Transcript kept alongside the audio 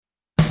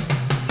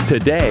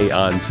Today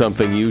on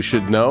Something You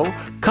Should Know,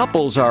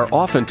 couples are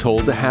often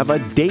told to have a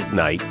date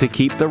night to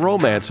keep the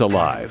romance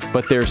alive,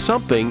 but there's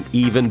something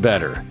even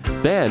better.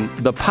 Then,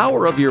 the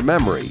power of your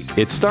memory.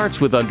 It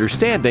starts with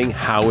understanding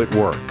how it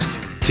works.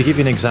 To give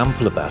you an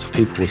example of that,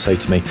 people will say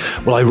to me,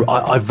 well,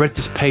 I've read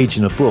this page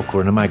in a book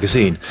or in a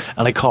magazine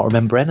and I can't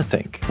remember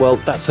anything. Well,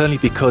 that's only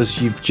because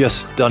you've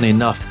just done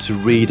enough to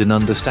read and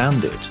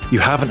understand it. You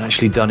haven't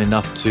actually done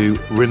enough to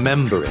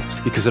remember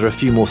it, because there are a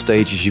few more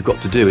stages you've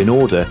got to do in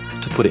order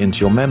to put it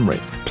into your memory.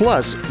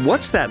 Plus,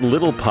 what's that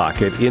little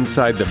pocket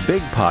inside the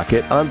big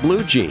pocket on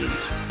blue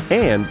jeans?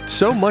 And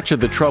so much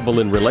of the trouble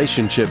in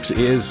relationships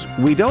is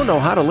we don't know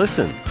how to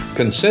listen.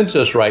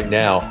 Consensus right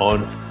now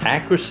on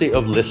accuracy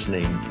of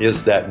listening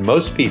is that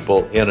most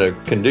people in a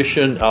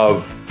condition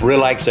of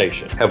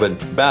relaxation have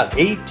about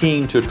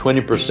 18 to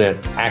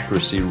 20%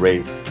 accuracy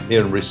rate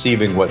in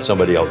receiving what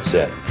somebody else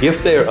said.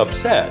 If they're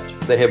upset,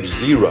 they have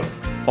zero.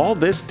 All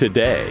this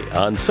today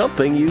on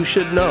Something You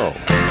Should Know.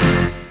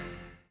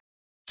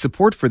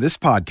 Support for this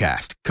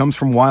podcast comes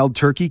from Wild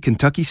Turkey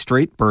Kentucky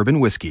Straight Bourbon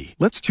Whiskey.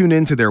 Let's tune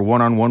in to their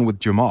one-on-one with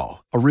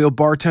Jamal, a real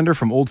bartender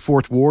from Old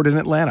Fourth Ward in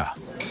Atlanta.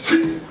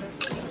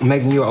 I'm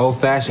making you an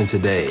old-fashioned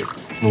today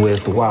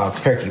with Wild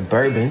Turkey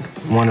Bourbon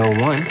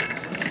 101.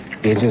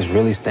 It just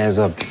really stands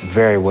up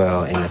very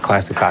well in a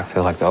classic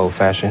cocktail like the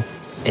old-fashioned.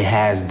 It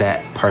has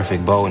that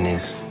perfect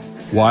boldness.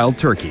 Wild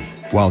Turkey.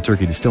 Wild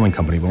Turkey Distilling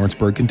Company,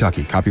 Lawrenceburg,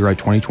 Kentucky. Copyright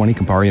 2020,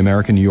 Campari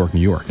American, New York,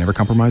 New York. Never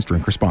compromise,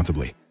 drink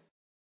responsibly.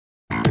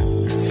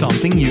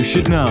 Something you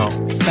should know.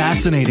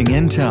 Fascinating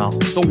intel,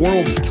 the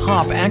world's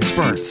top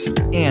experts,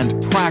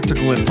 and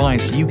practical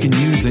advice you can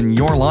use in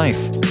your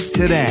life.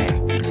 Today,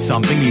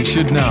 Something You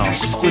Should Know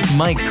with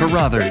Mike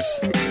Carruthers.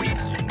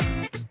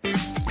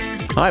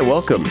 Hi,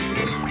 welcome.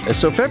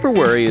 So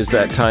February is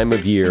that time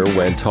of year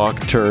when talk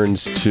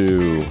turns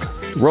to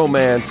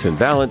romance and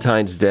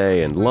Valentine's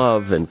Day and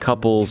love and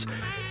couples.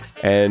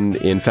 And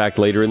in fact,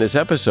 later in this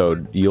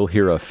episode, you'll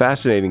hear a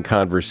fascinating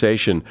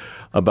conversation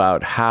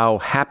about how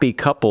happy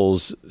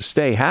couples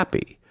stay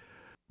happy.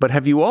 But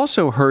have you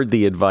also heard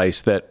the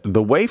advice that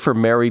the way for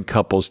married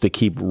couples to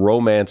keep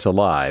romance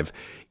alive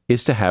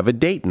is to have a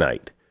date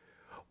night?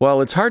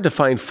 While it's hard to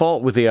find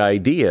fault with the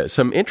idea,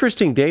 some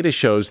interesting data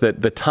shows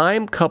that the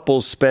time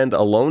couples spend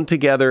alone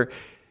together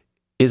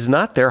is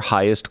not their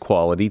highest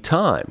quality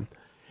time.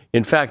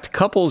 In fact,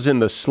 couples in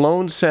the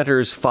Sloan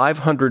Center's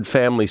 500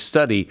 family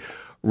study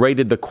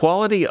rated the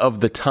quality of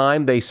the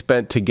time they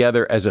spent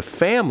together as a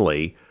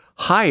family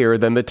higher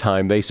than the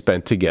time they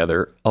spent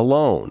together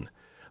alone.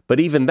 But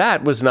even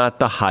that was not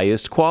the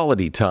highest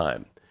quality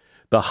time.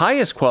 The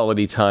highest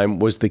quality time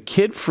was the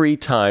kid-free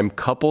time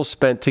couples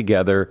spent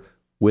together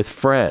with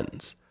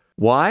friends.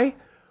 Why?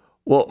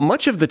 Well,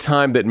 much of the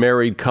time that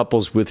married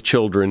couples with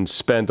children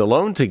spend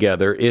alone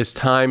together is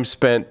time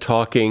spent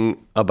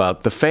talking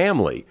about the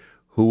family,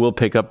 who will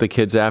pick up the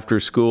kids after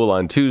school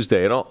on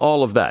Tuesday, and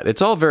all of that.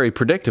 It's all very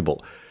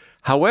predictable.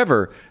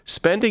 However,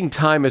 spending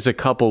time as a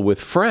couple with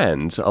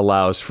friends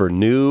allows for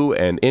new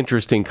and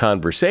interesting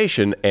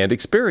conversation and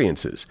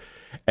experiences.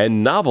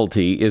 And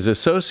novelty is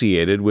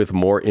associated with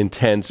more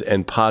intense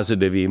and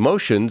positive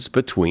emotions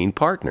between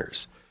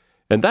partners.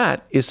 And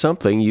that is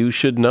something you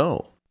should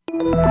know.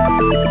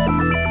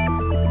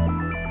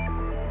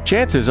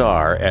 Chances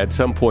are, at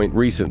some point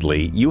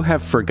recently, you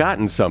have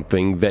forgotten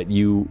something that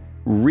you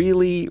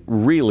really,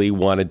 really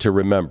wanted to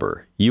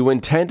remember. You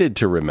intended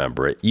to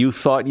remember it. You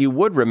thought you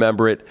would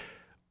remember it,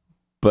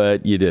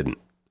 but you didn't.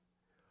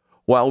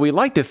 While we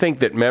like to think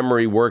that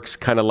memory works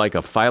kind of like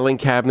a filing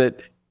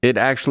cabinet, it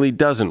actually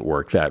doesn't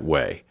work that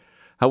way.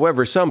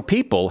 However, some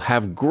people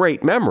have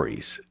great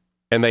memories,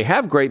 and they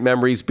have great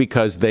memories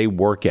because they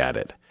work at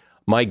it.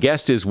 My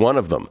guest is one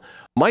of them.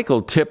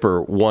 Michael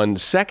Tipper won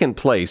second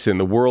place in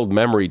the World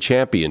Memory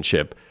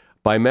Championship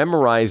by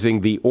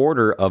memorizing the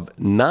order of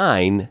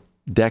 9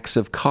 decks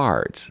of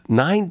cards.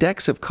 9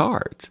 decks of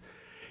cards.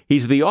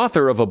 He's the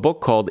author of a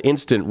book called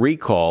Instant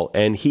Recall,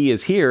 and he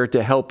is here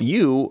to help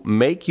you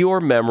make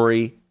your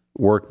memory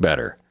work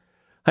better.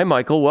 Hi,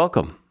 Michael.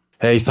 Welcome.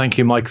 Hey, thank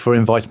you, Mike, for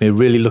inviting me.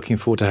 Really looking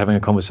forward to having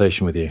a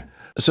conversation with you.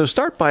 So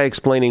start by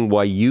explaining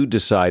why you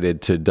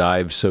decided to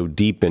dive so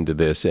deep into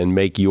this and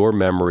make your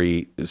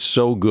memory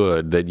so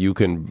good that you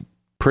can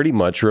pretty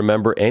much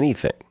remember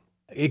anything.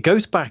 It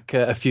goes back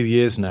a few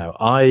years now.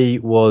 I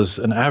was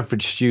an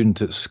average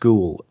student at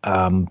school,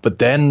 but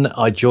then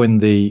I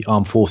joined the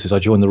armed forces. I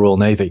joined the Royal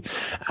Navy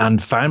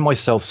and found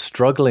myself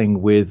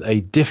struggling with a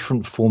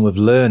different form of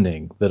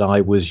learning that I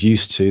was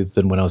used to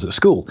than when I was at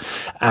school.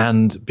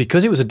 And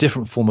because it was a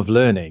different form of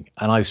learning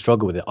and I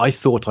struggled with it, I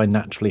thought I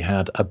naturally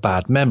had a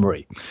bad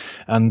memory.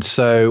 And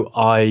so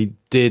I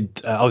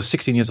I was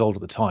 16 years old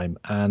at the time,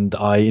 and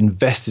I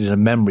invested in a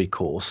memory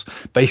course,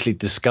 basically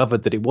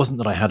discovered that it wasn't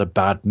that I had a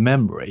bad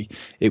memory,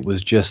 it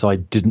was just I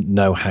didn't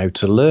know how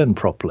to learn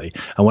properly.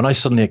 And when I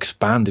suddenly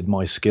expanded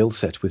my skill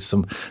set with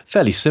some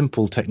fairly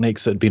simple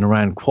techniques that had been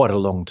around quite a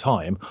long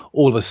time,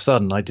 all of a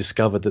sudden I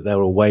discovered that there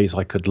were ways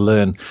I could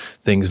learn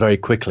things very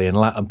quickly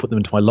and put them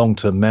into my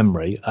long-term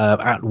memory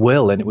at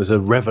will. And it was a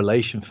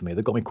revelation for me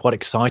that got me quite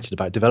excited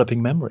about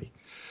developing memory.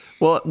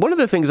 Well, one of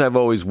the things I've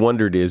always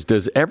wondered is,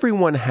 does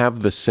everyone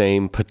have the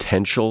same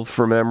potential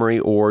for memory,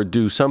 or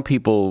do some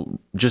people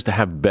just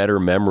have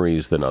better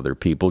memories than other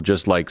people,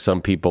 just like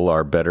some people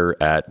are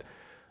better at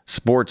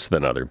sports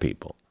than other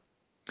people?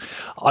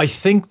 I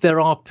think there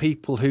are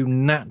people who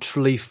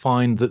naturally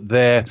find that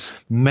their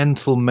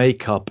mental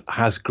makeup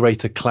has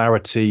greater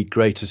clarity,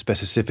 greater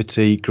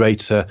specificity,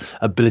 greater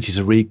ability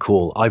to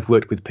recall. I've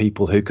worked with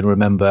people who can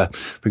remember,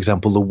 for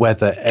example, the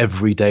weather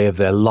every day of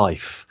their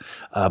life.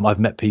 I've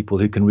met people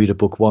who can read a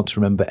book once,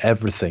 remember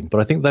everything, but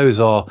I think those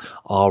are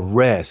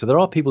rare. So there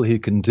are people who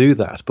can do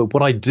that. But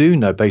what I do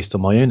know, based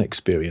on my own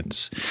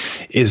experience,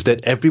 is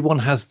that everyone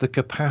has the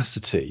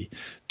capacity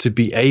to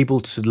be able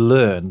to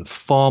learn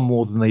far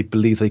more than they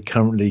believe they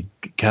currently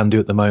can do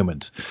at the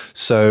moment.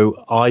 So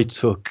I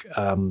took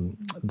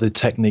the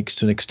techniques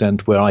to an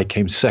extent where I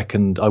came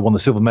second. I won the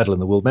silver medal in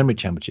the World Memory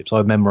Championships.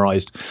 I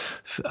memorized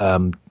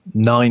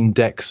 9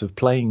 decks of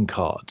playing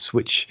cards,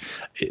 which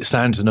it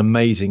sounds an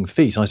amazing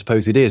feat. I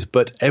suppose it is,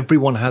 but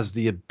everyone has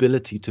the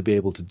ability to be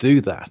able to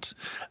do that.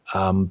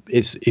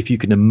 It's if you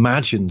can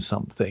imagine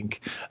something.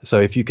 So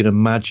if you can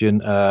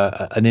imagine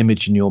an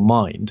image in your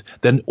mind,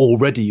 then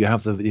already you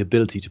have the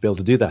ability to be able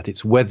to do that.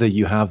 It's whether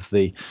you have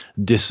the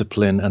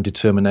discipline and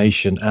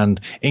determination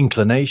and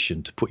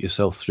inclination to put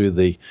yourself through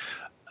the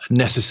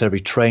necessary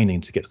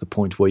training to get to the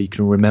point where you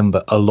can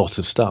remember a lot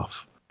of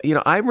stuff. You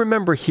know, I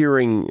remember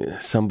hearing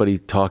somebody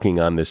talking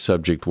on this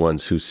subject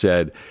once who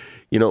said,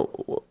 you know,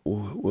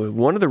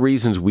 one of the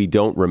reasons we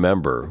don't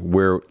remember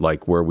where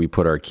we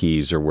put our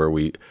keys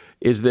or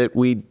is that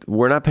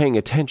we're not paying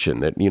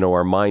attention, that, you know,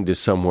 our mind is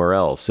somewhere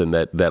else, and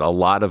that a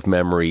lot of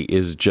memory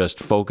is just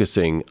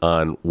focusing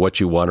on what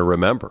you want to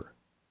remember.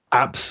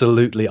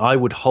 Absolutely. I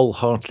would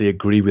wholeheartedly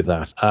agree with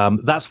that.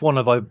 That's one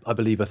of, I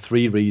believe,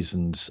 3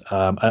 reasons.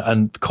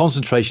 And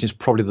concentration is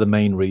probably the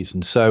main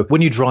reason. So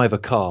when you drive a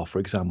car, for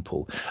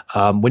example,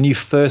 when you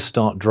first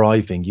start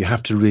driving, you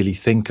have to really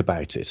think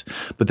about it.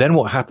 But then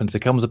what happens,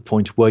 there comes a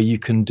point where you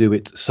can do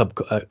it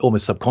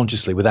almost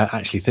subconsciously without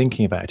actually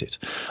thinking about it.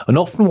 And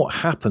often what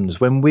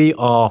happens when we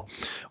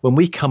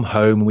come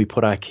home and we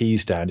put our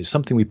keys down, it's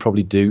something we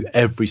probably do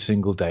every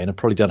single day and have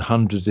probably done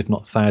hundreds, if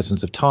not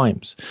thousands of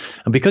times.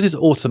 And because it's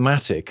automatic,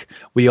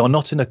 we are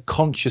not in a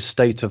conscious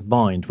state of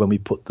mind when we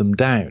put them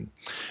down.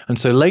 And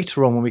so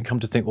later on, when we come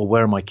to think, well,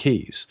 where are my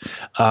keys?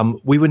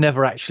 We were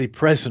never actually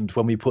present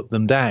when we put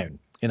them down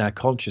in our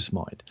conscious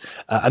mind.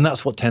 And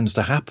that's what tends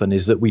to happen,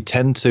 is that we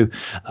tend to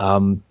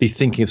be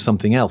thinking of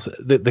something else.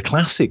 The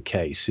classic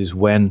case is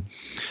when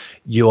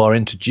you are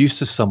introduced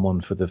to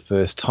someone for the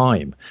first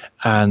time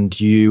and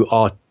you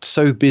are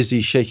so busy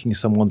shaking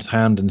someone's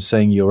hand and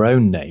saying your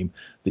own name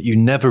that you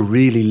never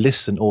really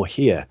listen or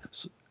hear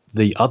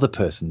the other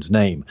person's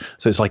name.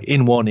 So it's like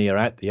in one ear,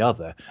 out the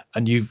other,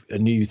 and you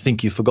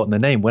think you've forgotten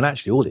their name, when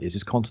actually all it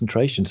is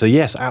concentration. So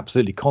yes,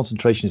 absolutely,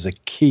 concentration is a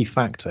key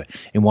factor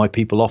in why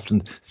people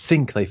often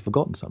think they've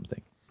forgotten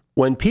something.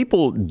 When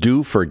people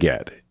do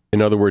forget, in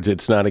other words,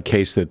 it's not a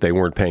case that they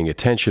weren't paying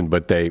attention,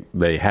 but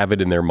they have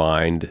it in their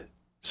mind,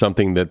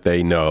 something that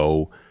they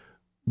know,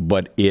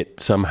 but it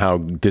somehow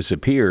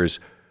disappears.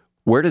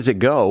 Where does it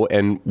go?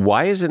 And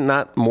why is it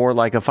not more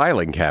like a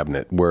filing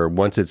cabinet where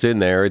once it's in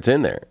there, it's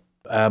in there?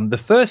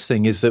 The first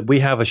thing is that we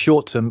have a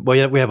short-term, we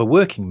have a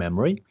working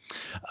memory,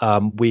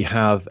 we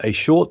have a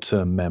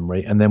short-term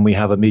memory, and then we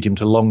have a medium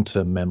to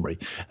long-term memory.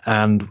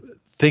 And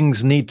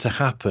things need to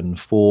happen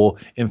for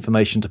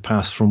information to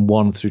pass from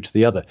one through to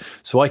the other.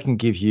 So I can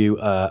give you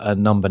a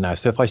number now.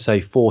 So if I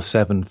say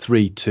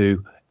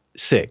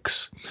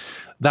 47326,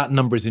 that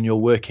number is in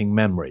your working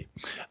memory,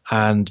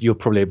 and you're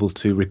probably able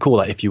to recall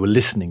that if you were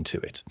listening to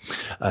it.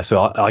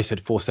 So I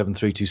said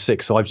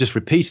 47326, so I've just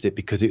repeated it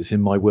because it's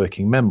in my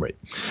working memory.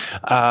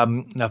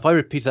 Now, if I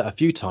repeat that a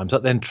few times,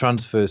 that then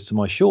transfers to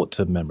my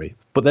short-term memory.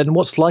 But then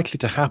what's likely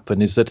to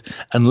happen is that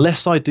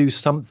unless I do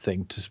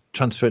something to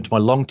transfer it to my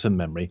long-term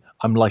memory,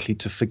 I'm likely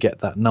to forget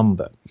that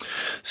number.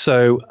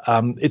 So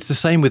it's the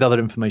same with other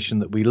information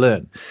that we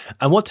learn.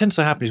 And what tends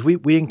to happen is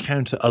we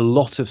encounter a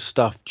lot of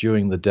stuff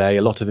during the day,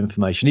 a lot of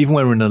information, even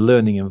when we're in a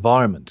learning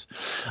environment.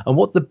 And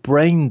what the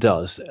brain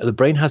does, the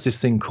brain has this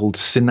thing called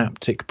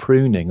synaptic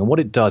pruning. And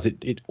what it does,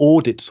 it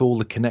audits all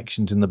the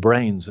connections in the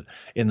brain.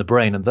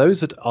 And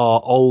those that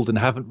are old and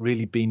haven't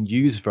really been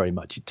used very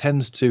much, it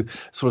tends to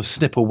sort of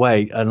snip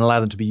away and allow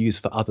them to be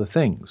used for other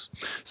things.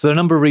 So there are a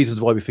number of reasons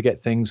why we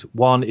forget things.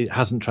 One, it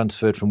hasn't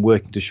transferred from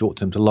working to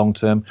short-term to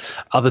long-term.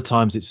 Other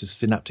times it's a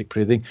synaptic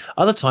pruning.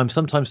 Other times,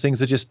 sometimes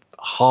things are just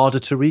harder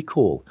to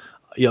recall.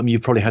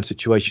 You've probably had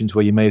situations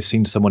where you may have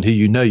seen someone who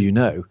you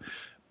know,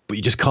 but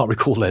you just can't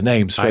recall their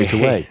name straight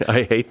away.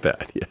 I hate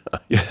that. Yeah,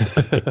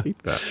 I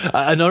hate that.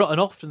 And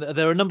often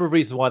there are a number of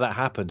reasons why that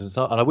happens,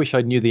 and I wish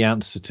I knew the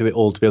answer to it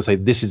all to be able to say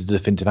this is the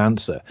definitive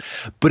answer.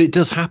 But it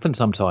does happen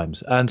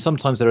sometimes, and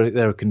sometimes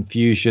there are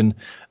confusion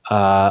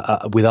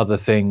with other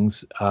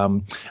things.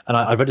 And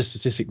I read a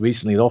statistic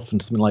recently that often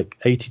something like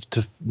 80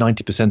 to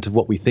 90% of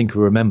what we think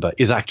we remember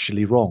is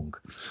actually wrong,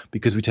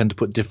 because we tend to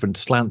put different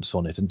slants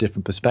on it and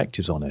different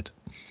perspectives on it.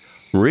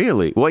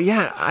 Really? Well,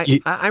 yeah,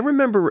 I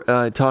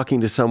remember talking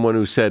to someone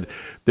who said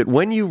that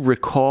when you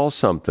recall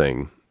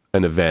something,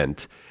 an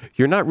event,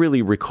 you're not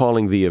really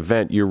recalling the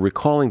event, you're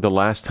recalling the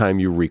last time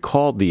you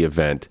recalled the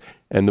event.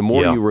 And the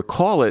more you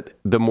recall it,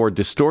 the more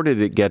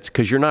distorted it gets,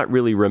 because you're not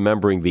really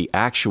remembering the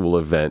actual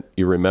event.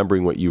 You're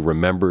remembering what you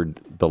remembered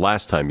the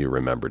last time you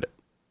remembered it.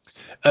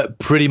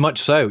 Pretty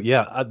much so,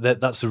 yeah.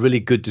 That's a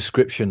really good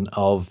description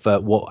of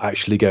what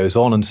actually goes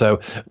on. And so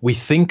we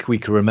think we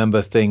can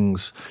remember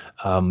things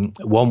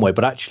one way,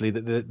 but actually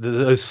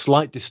those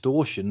slight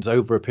distortions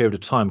over a period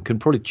of time can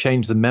probably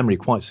change the memory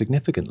quite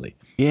significantly.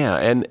 Yeah,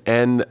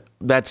 and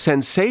that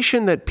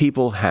sensation that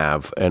people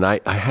have, and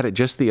I had it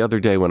just the other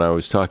day when I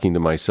was talking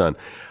to my son,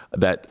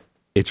 that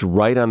it's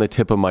right on the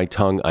tip of my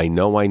tongue. I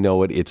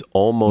know it. It's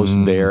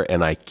almost there,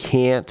 and I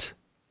can't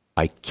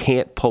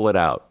pull it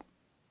out.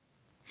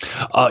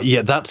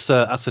 Yeah, that's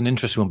an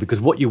interesting one, because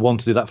what you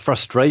want to do, that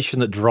frustration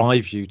that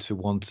drives you to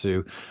want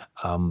to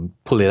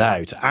pull it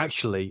out,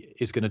 actually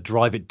is going to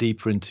drive it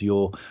deeper into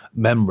your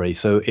memory.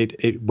 So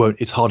it won't.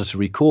 It's harder to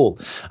recall.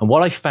 And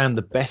what I found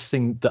the best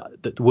thing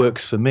that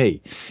works for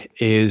me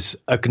is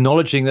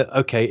acknowledging that,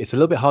 okay, it's a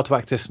little bit hard to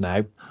access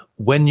now.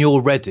 When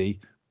you're ready,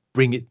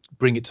 bring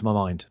it to my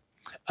mind.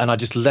 And I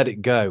just let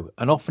it go.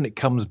 And often it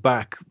comes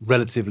back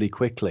relatively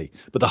quickly.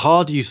 But the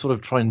harder you sort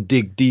of try and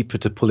dig deeper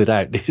to pull it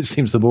out, it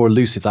seems the more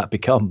elusive that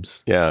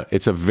becomes. Yeah,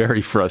 it's a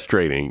very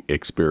frustrating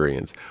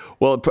experience.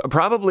 Well,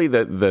 probably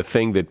the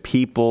thing that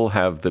people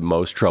have the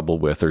most trouble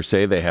with, or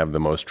say they have the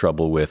most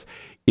trouble with,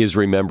 is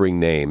remembering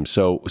names.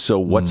 So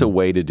what's a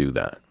way to do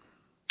that?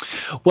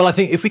 Well, I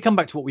think if we come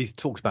back to what we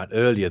talked about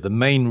earlier, the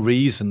main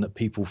reason that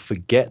people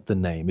forget the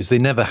name is they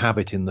never have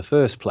it in the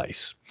first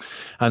place.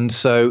 And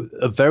so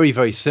a very,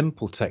 very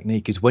simple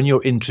technique is when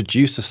you're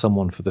introduced to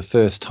someone for the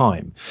first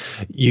time,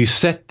 you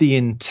set the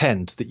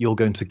intent that you're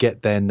going to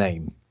get their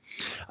name.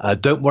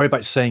 Don't worry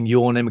about saying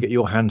your name and get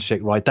your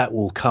handshake right. That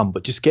will come.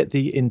 But just get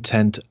the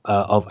intent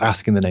of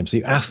asking the name. So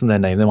you ask them their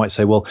name. They might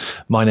say, well,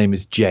 my name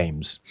is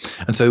James.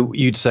 And so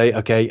you'd say,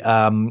 okay,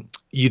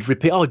 you'd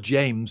repeat, oh,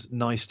 James,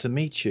 nice to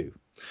meet you.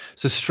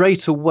 So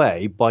straight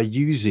away, by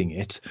using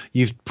it,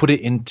 you've put it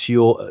into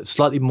your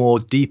slightly more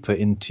deeper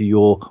into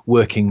your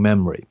working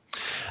memory.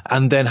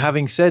 And then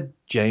having said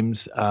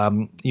James,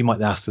 you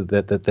might ask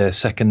their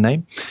second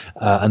name,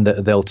 and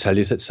they'll tell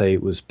you, let's say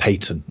it was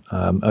Peyton.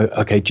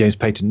 Okay, James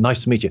Peyton,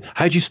 nice to meet you.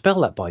 How do you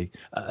spell that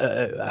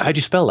how do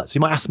you spell that? So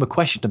you might ask them a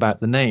question about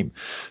the name.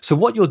 So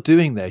what you're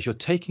doing there is you're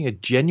taking a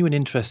genuine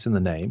interest in the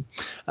name,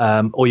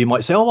 or you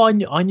might say, oh,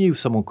 I knew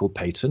someone called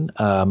Peyton.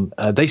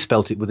 They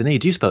spelt it with an E.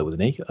 Do you spell it with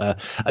an E?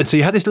 And so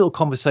you had this little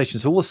conversation.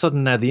 So all of a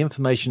sudden now the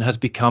information has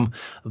become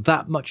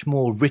that much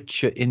more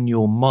richer in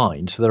your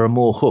mind. So there are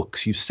more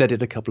hooks. You've said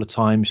it a couple of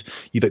times.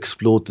 You've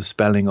explored the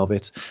spelling of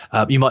it.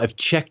 You might have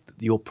checked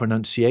that your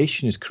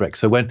pronunciation is correct.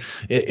 So when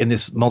in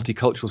this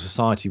multicultural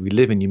society we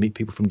live in, you meet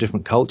people from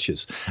different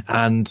cultures.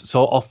 And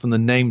so often the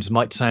names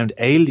might sound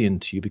alien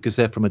to you because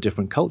they're from a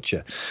different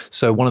culture.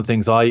 So one of the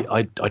things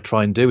I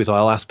try and do is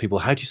I'll ask people,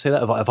 how do you say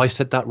that? Have I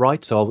said that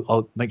right? So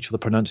I'll make sure the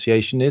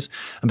pronunciation is.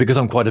 And because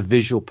I'm quite a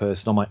visual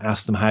person, I might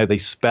ask them how they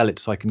spell it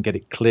so I can get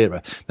it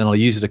clearer. Then I'll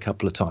use it a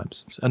couple of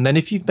times. And then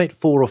if you've met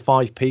 4 or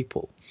 5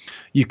 people,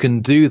 you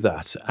can do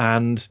that.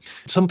 And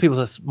some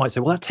people might say,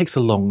 well, that takes a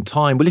long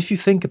time. Well, if you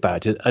think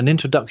about it, an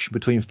introduction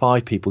between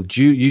 5 people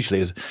usually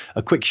is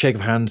a quick shake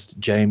of hands,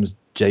 James,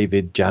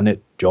 David,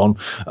 Janet, John,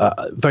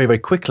 very, very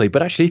quickly.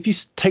 But actually, if you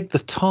take the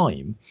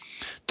time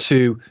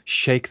to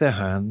shake their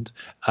hand,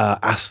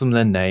 ask them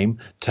their name,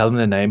 tell them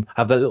their name,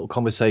 have that little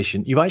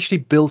conversation, you've actually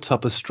built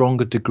up a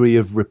stronger degree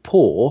of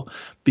rapport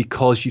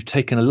because you've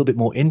taken a little bit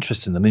more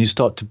interest in them, and you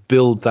start to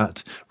build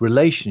that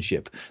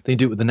relationship. Then you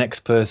do it with the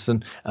next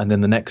person and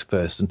then the next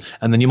person.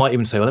 And then you might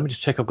even say, well, let me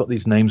just check I've got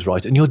these names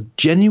right. And you're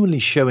genuinely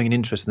showing an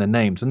interest in their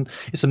names. And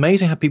it's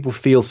amazing how people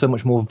feel so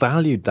much more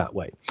valued that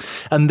way.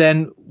 And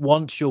then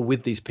once you're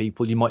with these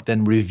people, you might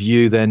then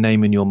review their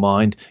name in your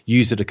mind,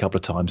 use it a couple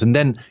of times, and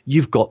then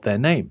you've got their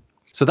name.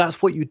 So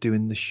that's what you do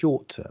in the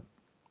short term.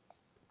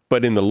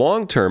 But in the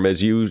long term,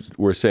 as you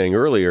were saying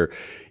earlier,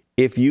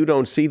 if you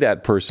don't see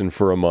that person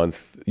for a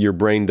month, your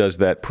brain does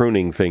that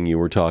pruning thing you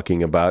were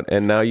talking about,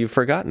 and now you've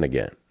forgotten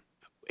again.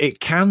 It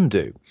can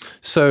do.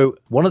 So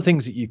one of the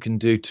things that you can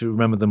do to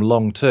remember them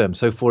long term.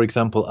 So, for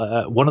example,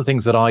 one of the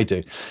things that I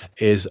do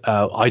is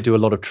I do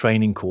a lot of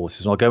training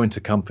courses. And I'll go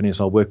into companies,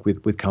 and I'll work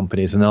with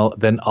companies, and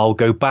I'll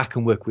go back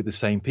and work with the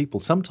same people,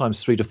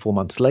 sometimes 3 to 4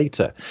 months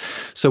later.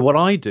 So what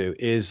I do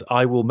is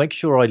I will make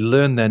sure I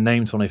learn their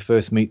names when I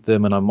first meet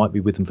them, and I might be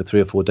with them for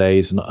 3 or 4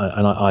 days, and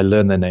I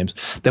learn their names.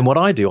 Then what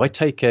I do, I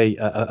take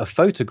a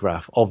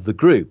photograph of the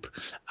group,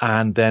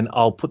 and then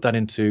I'll put that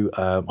into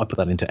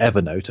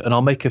Evernote, and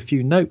I'll make a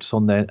few notes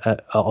on their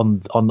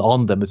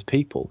on them as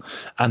people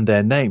and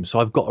their names. So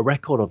I've got a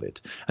record of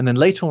it. And then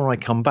later on when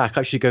I come back,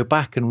 I actually go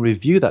back and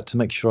review that to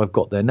make sure I've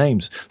got their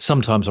names.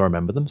 Sometimes I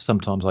remember them,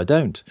 sometimes I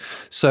don't.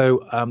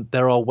 So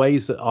there are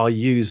ways that I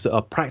use that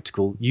are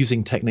practical.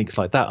 Using techniques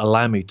like that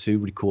allow me to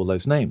recall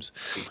those names.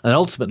 And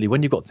ultimately,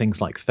 when you've got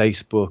things like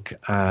Facebook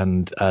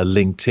and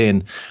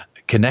LinkedIn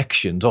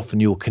connections, often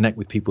you'll connect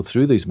with people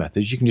through these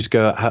methods. You can just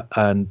go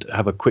and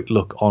have a quick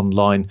look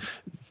online,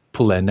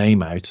 pull their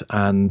name out,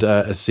 and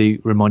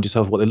remind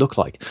yourself what they look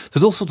like. So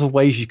there's all sorts of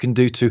ways you can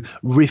do to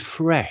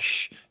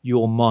refresh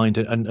your mind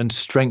and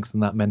strengthen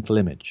that mental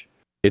image.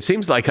 It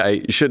seems like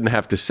I shouldn't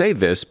have to say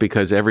this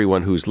because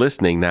everyone who's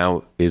listening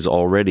now is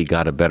already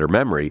got a better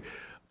memory,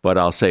 but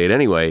I'll say it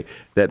anyway,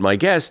 that my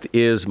guest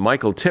is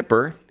Michael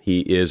Tipper.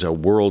 He is a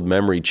world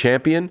memory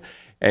champion,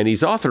 and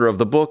he's author of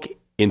the book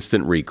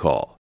Instant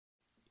Recall.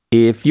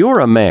 If you're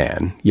a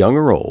man, young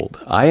or old,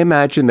 I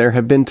imagine there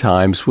have been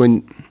times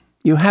when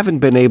you haven't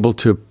been able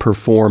to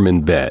perform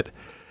in bed.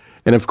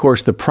 And of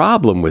course, the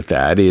problem with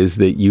that is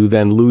that you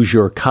then lose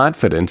your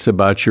confidence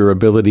about your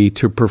ability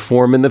to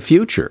perform in the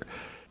future.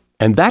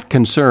 And that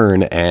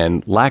concern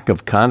and lack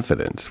of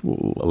confidence,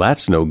 well,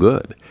 that's no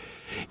good.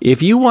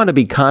 If you want to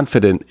be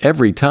confident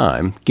every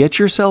time, get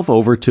yourself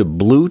over to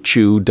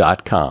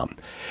BlueChew.com.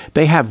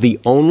 They have the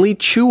only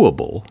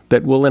chewable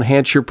that will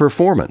enhance your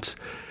performance.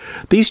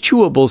 These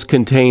chewables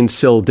contain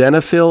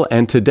sildenafil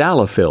and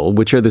tadalafil,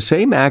 which are the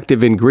same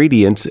active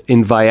ingredients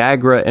in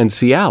Viagra and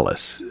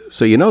Cialis,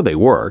 so you know they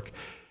work.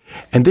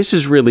 And this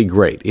is really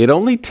great. It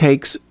only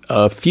takes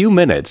a few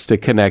minutes to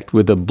connect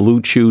with a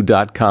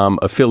BlueChew.com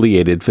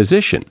affiliated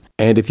physician.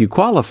 And if you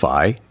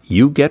qualify,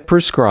 you get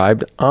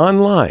prescribed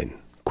online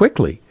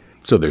quickly.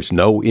 So there's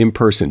no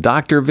in-person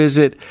doctor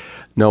visit,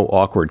 no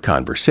awkward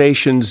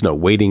conversations, no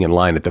waiting in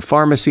line at the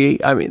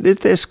pharmacy. I mean,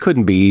 this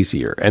couldn't be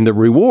easier. And the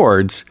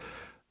rewards,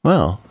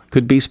 well,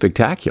 could be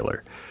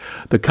spectacular.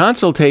 The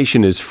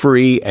consultation is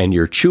free and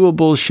your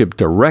chewables ship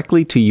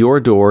directly to your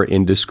door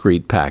in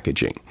discreet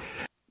packaging.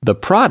 The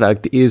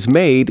product is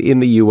made in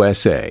the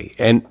USA.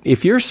 And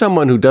if you're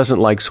someone who doesn't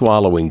like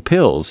swallowing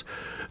pills,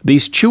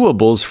 these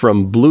chewables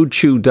from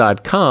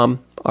BlueChew.com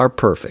are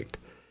perfect.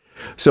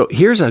 So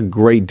here's a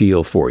great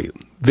deal for you.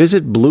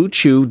 Visit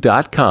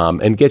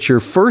BlueChew.com and get your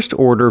first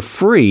order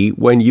free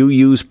when you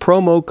use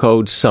promo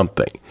code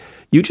SOMETHING.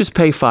 You just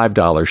pay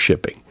 $5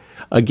 shipping.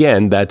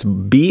 Again, that's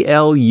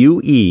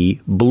BLUE,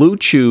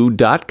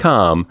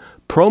 BlueChew.com,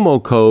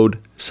 promo code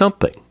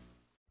SOMETHING.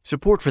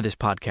 Support for this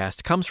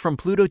podcast comes from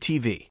Pluto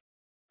TV.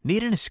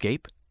 Need an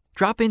escape?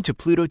 Drop into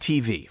Pluto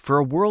TV for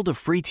a world of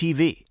free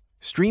TV.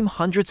 Stream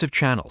hundreds of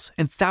channels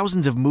and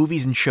thousands of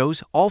movies and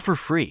shows all for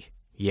free.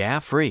 Yeah,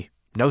 free.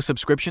 No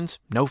subscriptions,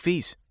 no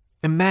fees.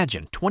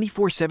 Imagine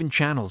 24/7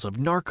 channels of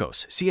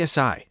Narcos,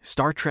 CSI,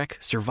 Star Trek,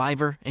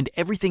 Survivor, and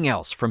everything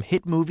else from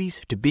hit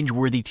movies to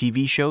binge-worthy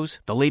TV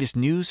shows, the latest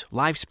news,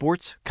 live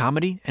sports,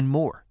 comedy, and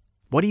more.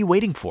 What are you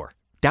waiting for?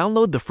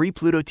 Download the free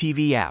Pluto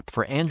TV app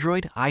for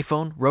Android,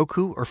 iPhone,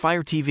 Roku, or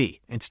Fire TV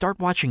and start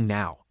watching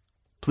now.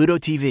 Pluto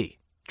TV.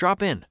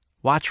 Drop in.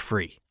 Watch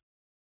free.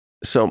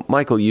 So,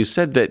 Michael, you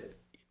said that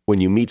when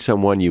you meet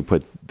someone, you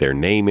put their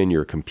name in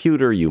your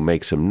computer, you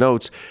make some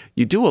notes,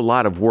 you do a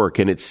lot of work,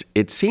 and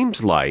it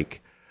seems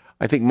like,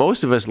 I think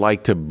most of us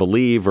like to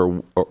believe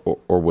or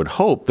would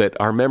hope that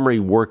our memory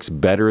works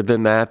better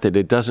than that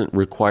it doesn't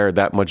require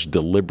that much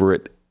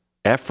deliberate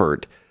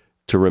effort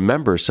to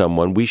remember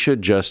someone. We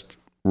should just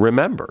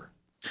remember.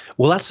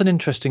 Well, that's an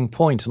interesting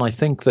point, and I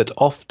think that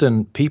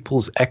often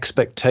people's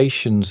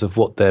expectations of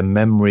what their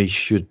memory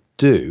should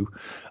do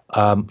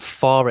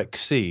far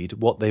exceed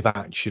what they've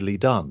actually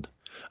done.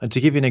 And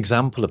to give you an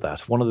example of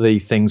that, one of the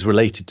things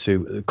related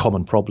to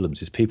common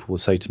problems is people will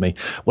say to me,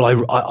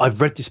 well, I've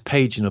read this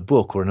page in a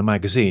book or in a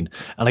magazine,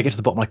 and I get to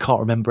the bottom, I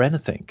can't remember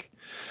anything.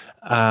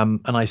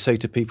 And I say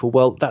to people,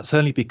 well, that's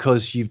only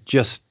because you've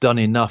just done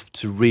enough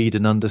to read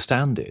and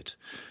understand it.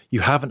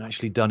 You haven't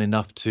actually done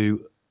enough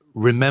to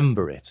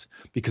remember it,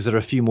 because there are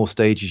a few more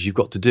stages you've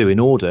got to do in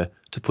order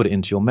to put it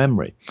into your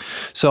memory.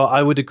 So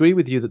I would agree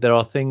with you that there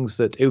are things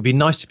that it would be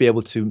nice to be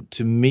able to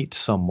meet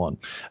someone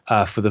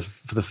for the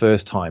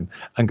first time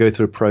and go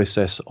through a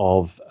process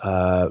of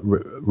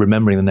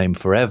remembering the name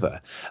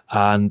forever.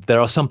 And there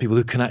are some people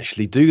who can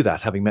actually do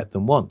that, having met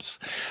them once.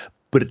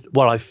 But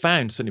what I've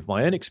found, certainly from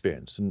my own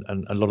experience and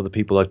a lot of the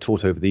people I've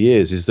taught over the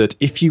years, is that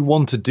if you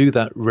want to do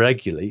that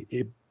regularly,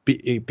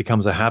 it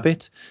becomes a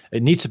habit.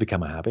 It needs to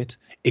become a habit.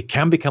 It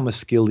can become a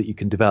skill that you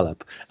can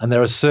develop. And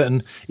there are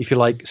certain, if you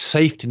like,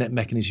 safety net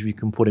mechanisms you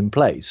can put in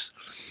place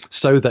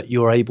so that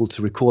you're able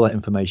to recall that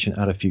information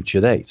at a future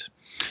date.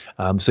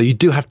 So you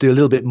do have to do a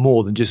little bit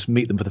more than just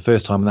meet them for the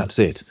first time and that's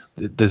it.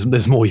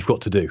 There's more you've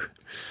got to do.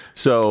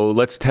 So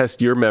let's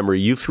test your memory.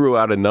 You threw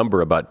out a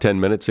number about 10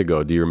 minutes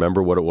ago. Do you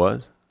remember what it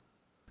was?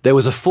 There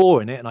was a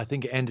 4 in it, and I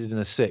think it ended in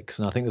a 6,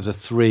 and I think there was a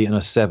 3 and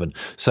a 7.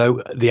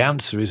 So the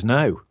answer is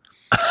no.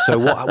 So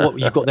what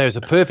you've got there is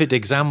a perfect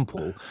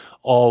example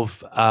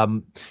of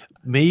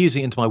me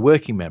using it into my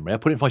working memory. I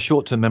put it into my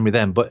short-term memory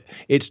then, but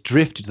it's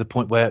drifted to the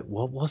point where,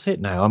 what was it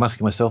now? I'm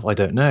asking myself, I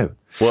don't know.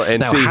 Well,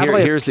 and now, see,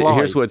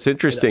 here's what's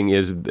interesting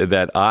is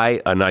that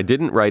I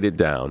didn't write it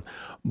down,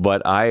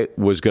 but I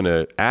was going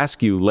to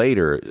ask you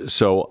later.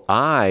 So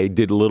I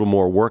did a little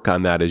more work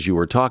on that as you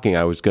were talking.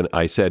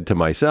 I said to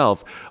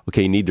myself,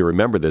 okay, you need to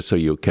remember this so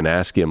you can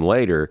ask him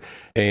later.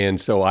 And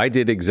so I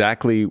did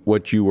exactly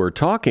what you were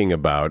talking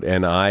about,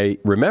 and I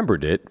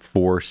remembered it,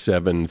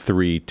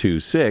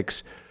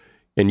 47326,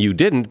 and you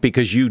didn't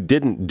because you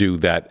didn't do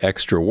that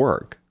extra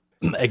work.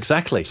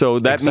 Exactly. So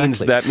that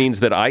means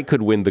that I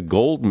could win the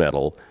gold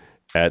medal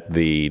at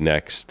the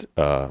next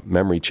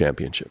memory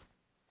championship.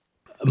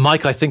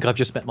 Mike, I think I've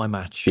just met my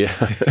match. Yeah.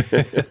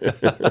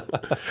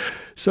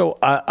 So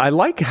I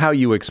like how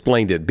you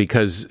explained it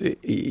because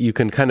you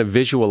can kind of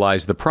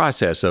visualize the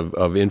process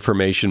of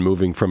information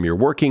moving from your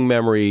working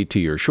memory to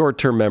your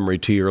short-term memory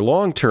to your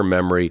long-term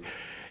memory.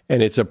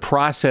 And it's a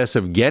process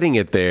of getting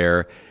it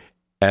there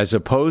as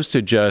opposed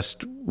to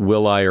just,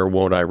 will I or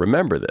won't I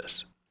remember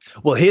this?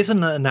 Well, here's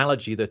an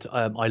analogy that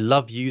I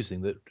love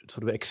using that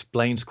sort of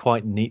explains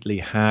quite neatly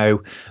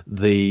how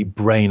the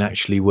brain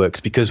actually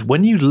works. Because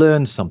when you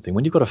learn something,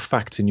 when you've got a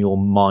fact in your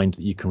mind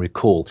that you can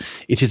recall,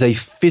 it is a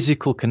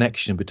physical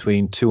connection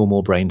between 2 or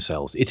more brain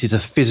cells. It is a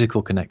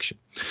physical connection.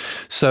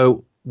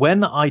 So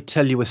when I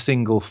tell you a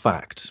single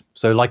fact,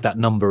 so like that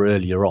number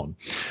earlier on,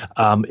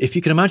 if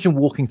you can imagine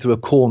walking through a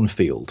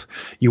cornfield,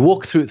 you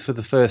walk through it for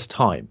the first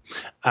time.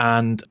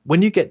 And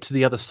when you get to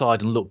the other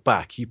side and look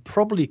back, you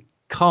probably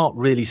can't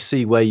really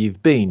see where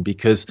you've been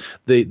because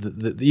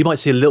you might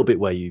see a little bit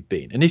where you've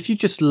been. And if you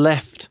just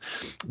left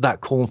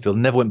that cornfield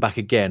and never went back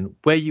again,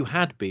 where you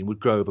had been would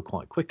grow over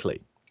quite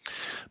quickly.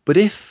 But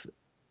if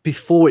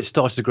before it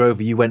started to grow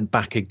over, you went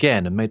back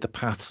again and made the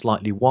path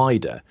slightly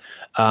wider,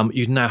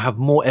 you'd now have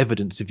more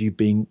evidence of you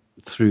being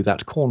through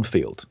that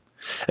cornfield.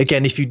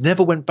 Again, if you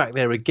never went back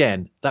there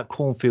again, that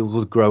cornfield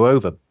would grow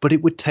over, but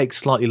it would take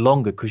slightly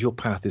longer because your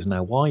path is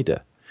now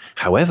wider.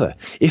 However,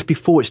 if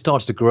before it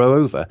started to grow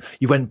over,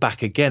 you went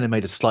back again and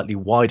made a slightly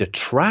wider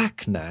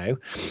track now,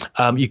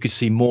 you could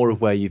see more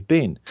of where you've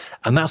been.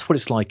 And that's what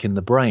it's like in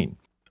the brain.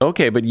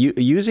 Okay, but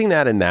using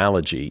that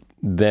analogy,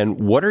 then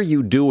what are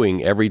you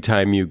doing every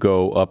time you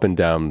go up and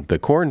down the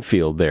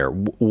cornfield there?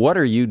 What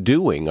are you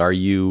doing? Are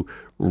you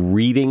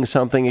reading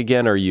something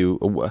again?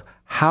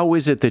 How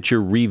is it that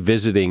you're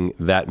revisiting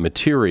that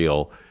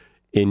material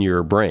in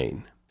your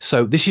brain?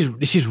 So this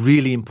is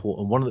really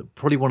important.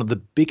 Probably one of the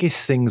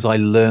biggest things I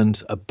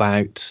learned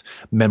about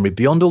memory,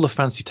 beyond all the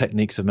fancy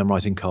techniques of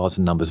memorizing cards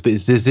and numbers, but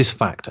there's this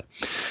factor.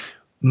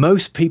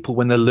 Most people,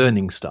 when they're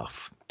learning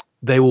stuff,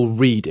 they will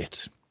read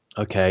it,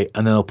 okay,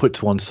 and then they'll put it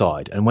to one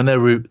side. And when they're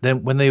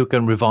going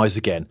to revise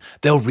again,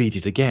 they'll read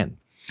it again.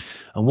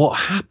 And what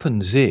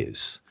happens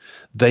is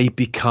they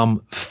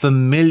become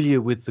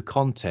familiar with the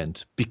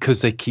content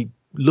because they keep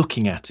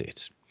looking at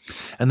it.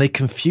 And they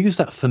confuse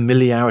that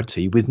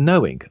familiarity with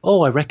knowing,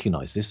 oh, I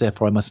recognize this,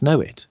 therefore I must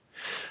know it.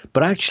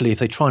 But actually, if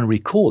they try and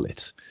recall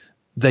it,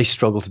 they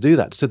struggle to do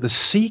that. So the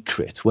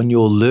secret when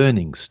you're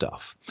learning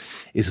stuff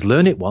is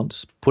learn it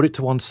once, put it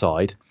to one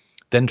side,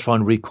 then try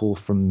and recall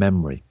from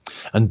memory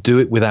and do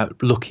it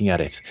without looking at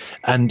it.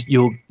 And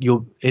you'll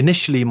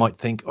initially you might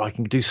think, oh, I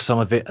can do some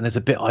of it, and there's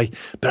a bit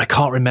but I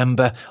can't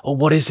remember. Oh,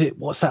 what is it?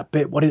 What's that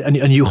bit?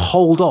 And you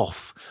hold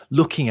off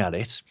looking at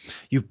it.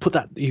 You put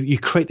that, you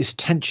create this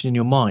tension in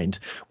your mind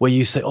where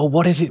you say, oh,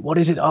 what is it? What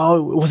is it?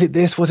 Oh, was it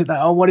this? Was it that?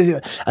 Oh, what is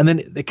it? And then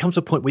it comes to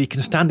a point where you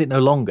can stand it no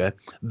longer.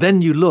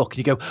 Then you look and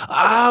you go,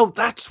 oh,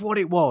 that's what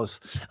it was.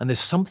 And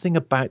there's something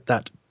about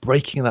that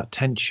breaking that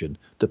tension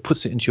that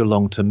puts it into your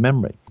long-term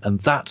memory. And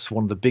that's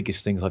one of the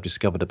biggest things I've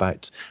discovered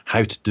about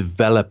how to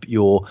develop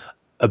your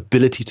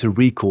ability to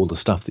recall the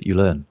stuff that you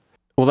learn.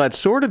 Well, that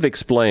sort of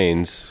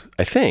explains,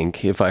 I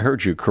think, if I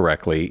heard you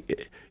correctly,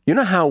 you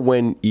know how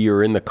when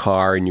you're in the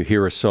car and you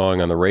hear a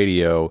song on the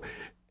radio,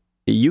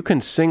 you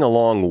can sing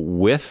along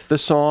with the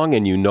song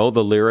and you know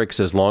the lyrics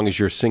as long as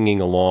you're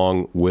singing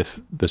along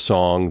with the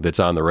song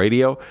that's on the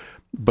radio.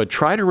 But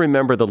try to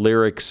remember the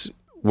lyrics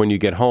when you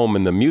get home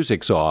and the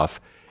music's off.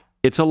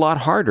 It's a lot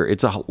harder.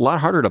 It's a lot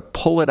harder to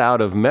pull it out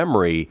of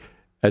memory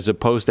as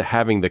opposed to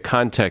having the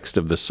context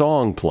of the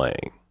song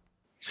playing.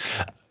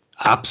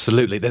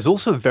 Absolutely. There's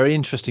also a very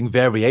interesting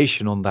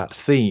variation on that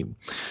theme.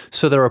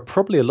 So there are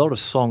probably a lot of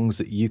songs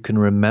that you can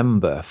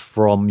remember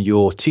from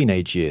your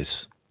teenage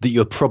years that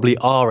you probably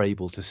are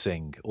able to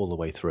sing all the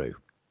way through.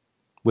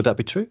 Would that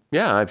be true?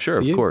 Yeah, I'm sure,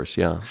 of course,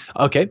 yeah.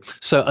 Okay,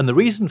 so, and the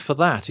reason for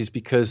that is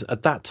because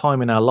at that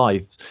time in our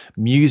life,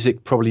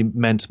 music probably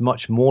meant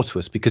much more to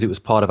us because it was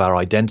part of our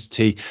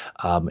identity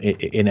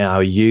in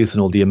our youth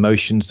and all the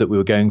emotions that we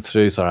were going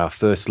through, so our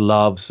first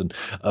loves and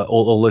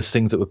all those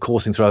things that were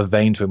coursing through our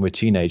veins when we were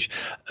teenage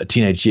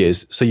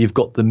years. So you've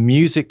got the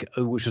music,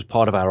 which was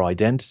part of our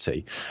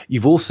identity.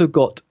 You've also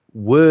got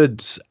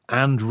words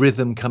and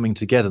rhythm coming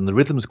together, and the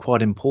rhythm is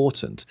quite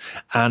important,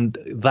 and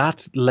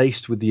that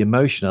laced with the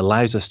emotion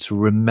allows us to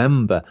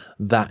remember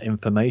that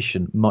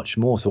information much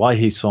more. So I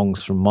hear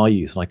songs from my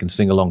youth and I can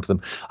sing along to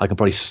them. I can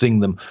probably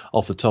sing them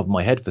off the top of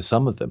my head for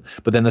some of them,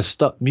 but then there's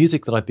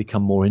music that I've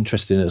become more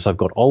interested in as I've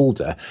got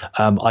older.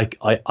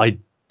 I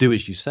do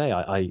as you say.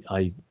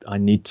 I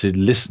need to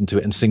listen to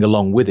it and sing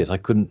along with it. I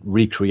couldn't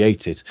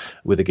recreate it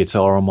with a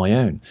guitar on my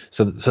own.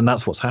 So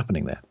that's what's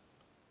happening there.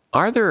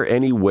 Are there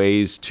any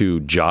ways to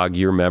jog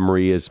your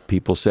memory, as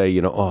people say,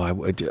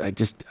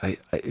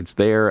 it's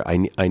there.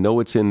 I know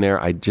it's in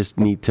there. I just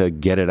need to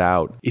get it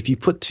out. If you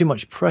put too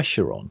much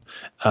pressure on,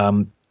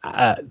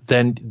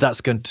 then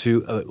that's going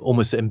to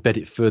almost embed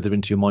it further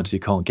into your mind so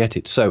you can't get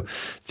it. So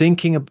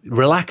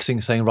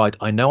relaxing, saying, right,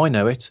 I know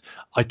it.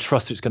 I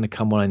trust it's going to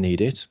come when I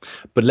need it.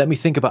 But let me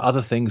think about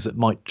other things that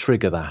might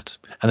trigger that.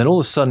 And then all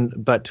of a sudden,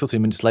 about 2 or 3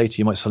 minutes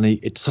later,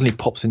 it suddenly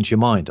pops into your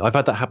mind. I've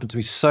had that happen to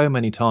me so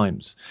many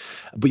times.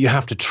 But you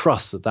have to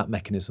trust that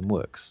mechanism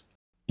works.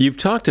 You've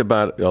talked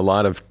about a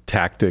lot of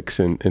tactics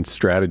and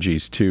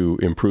strategies to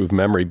improve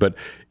memory, but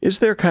is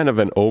there kind of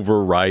an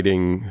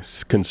overriding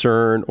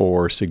concern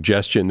or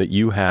suggestion that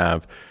you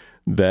have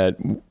that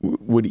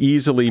would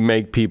easily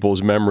make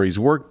people's memories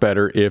work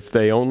better if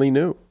they only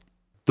knew?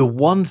 The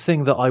one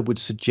thing that I would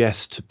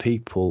suggest to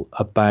people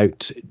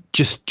about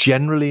just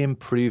generally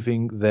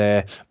improving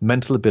their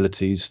mental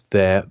abilities,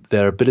 their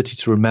ability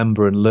to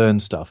remember and learn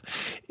stuff,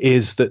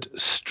 is that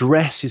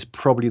stress is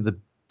probably the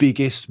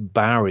biggest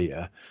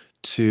barrier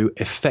to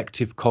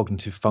effective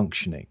cognitive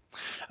functioning.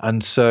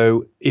 And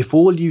so if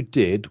all you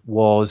did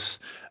was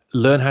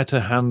learn how to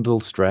handle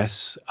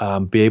stress,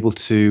 be able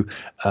to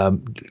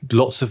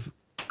lots of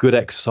good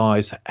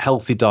exercise,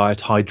 healthy diet,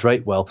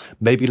 hydrate well,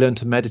 maybe learn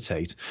to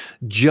meditate,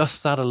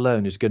 just that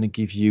alone is going to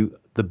give you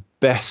the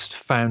best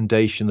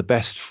foundation, the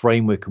best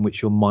framework in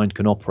which your mind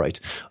can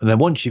operate. And then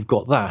once you've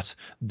got that,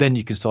 then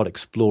you can start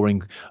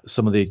exploring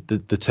some of the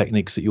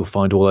techniques that you'll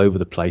find all over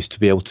the place to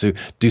be able to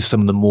do some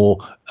of the more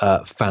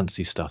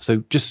fancy stuff.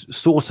 So just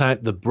sort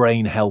out the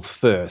brain health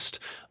first.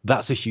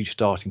 That's a huge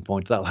starting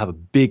point. That'll have a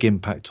big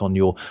impact on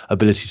your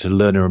ability to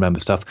learn and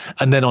remember stuff.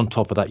 And then on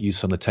top of that, use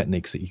some of the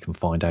techniques that you can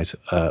find out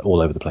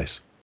all over the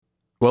place.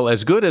 Well,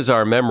 as good as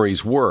our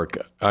memories work,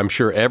 I'm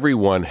sure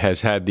everyone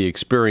has had the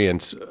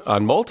experience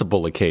on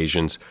multiple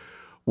occasions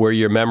where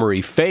your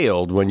memory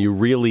failed when you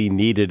really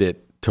needed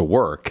it to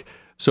work.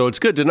 So it's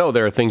good to know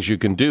there are things you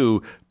can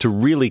do to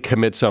really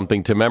commit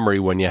something to memory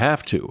when you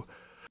have to.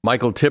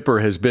 Michael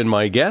Tipper has been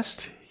my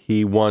guest.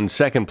 He won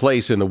second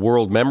place in the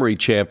World Memory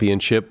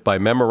Championship by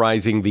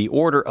memorizing the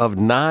order of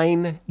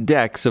 9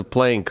 decks of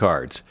playing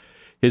cards.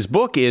 His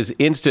book is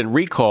Instant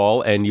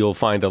Recall, and you'll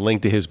find a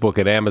link to his book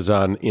at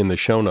Amazon in the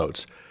show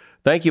notes.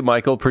 Thank you,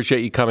 Michael.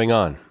 Appreciate you coming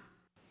on.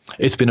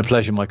 It's been a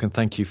pleasure, Mike, and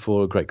thank you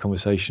for a great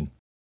conversation.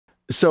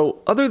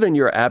 So, other than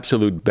your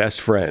absolute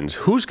best friends,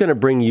 who's going to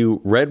bring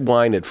you red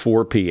wine at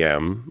 4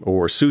 p.m.,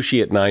 or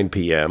sushi at 9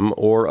 p.m.,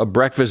 or a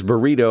breakfast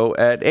burrito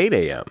at 8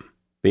 a.m.?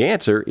 The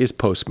answer is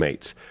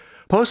Postmates.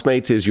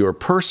 Postmates is your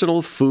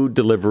personal food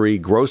delivery,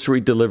 grocery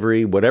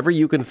delivery, whatever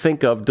you can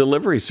think of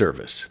delivery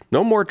service.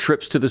 No more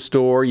trips to the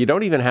store. You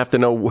don't even have to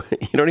know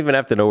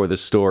where the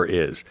store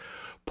is.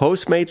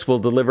 Postmates will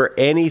deliver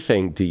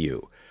anything to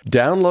you.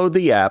 Download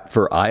the app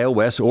for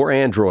iOS or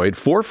Android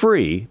for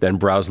free, then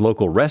browse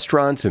local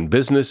restaurants and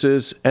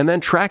businesses, and then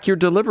track your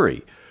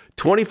delivery.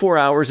 24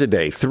 hours a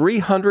day,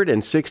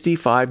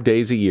 365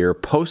 days a year,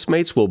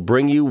 Postmates will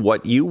bring you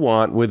what you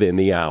want within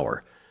the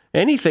hour.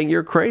 Anything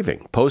you're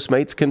craving,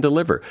 Postmates can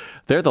deliver.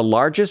 They're the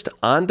largest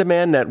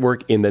on-demand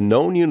network in the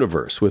known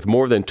universe with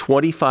more than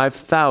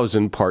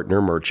 25,000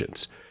 partner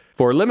merchants.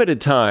 For a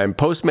limited time,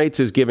 Postmates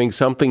is giving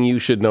Something You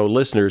Should Know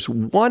listeners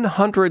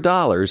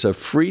 $100 of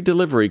free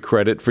delivery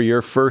credit for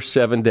your first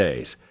 7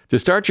 days. To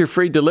start your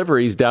free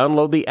deliveries,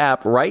 download the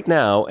app right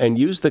now and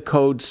use the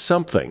code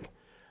SOMETHING.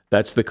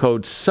 That's the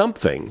code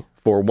SOMETHING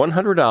for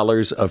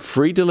 $100 of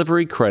free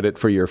delivery credit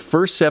for your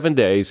first 7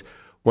 days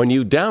when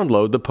you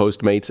download the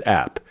Postmates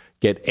app.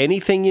 Get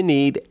anything you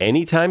need,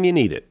 anytime you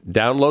need it.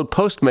 Download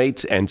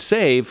Postmates and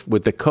save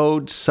with the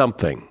code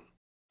SOMETHING.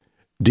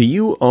 Do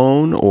you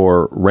own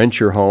or rent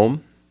your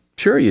home?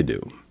 Sure you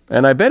do.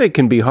 And I bet it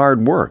can be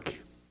hard work.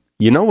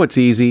 You know what's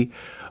easy?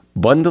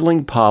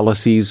 Bundling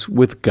policies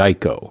with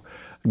Geico.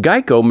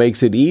 Geico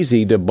makes it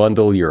easy to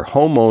bundle your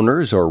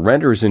homeowner's or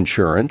renter's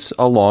insurance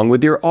along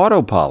with your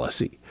auto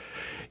policy.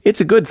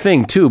 It's a good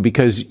thing, too,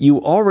 because you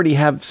already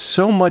have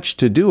so much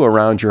to do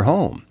around your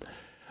home.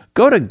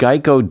 Go to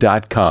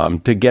geico.com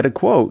to get a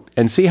quote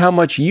and see how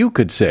much you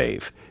could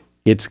save.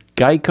 It's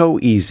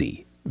Geico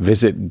Easy.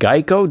 Visit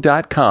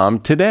geico.com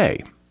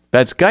today.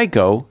 That's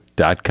geico.com.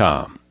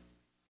 Spotify.com.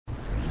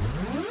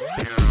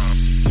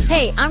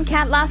 Hey, I'm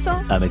Kat Lasso.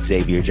 I'm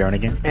Xavier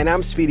Jernigan. And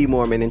I'm Speedy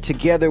Morman. And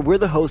together, we're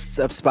the hosts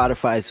of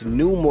Spotify's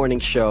new morning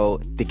show,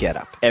 The Get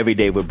Up. Every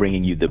day, we're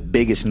bringing you the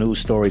biggest news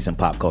stories and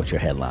pop culture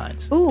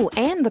headlines. Ooh,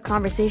 and the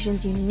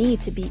conversations you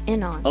need to be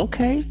in on.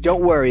 Okay. Don't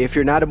worry, if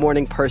you're not a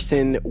morning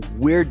person,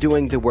 we're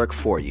doing the work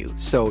for you.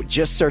 So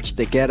just search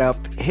The Get Up,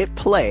 hit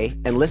play,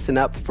 and listen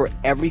up for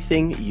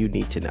everything you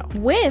need to know.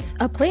 With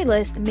a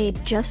playlist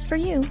made just for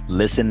you.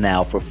 Listen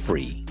now for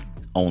free,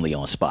 only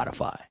on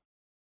Spotify.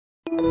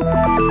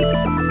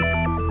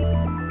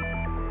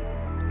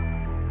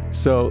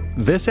 So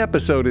this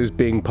episode is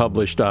being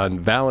published on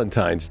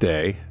Valentine's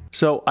Day.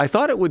 So I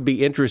thought it would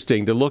be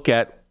interesting to look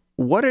at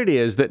what it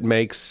is that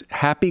makes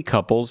happy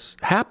couples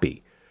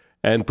happy.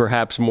 And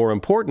perhaps more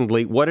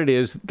importantly, what it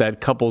is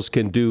that couples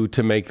can do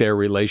to make their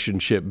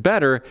relationship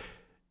better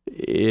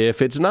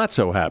if it's not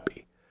so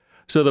happy.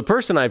 So the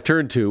person I've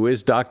turned to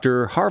is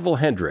Dr. Harville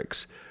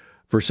Hendrix.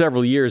 For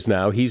several years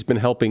now, he's been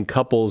helping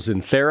couples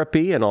in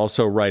therapy and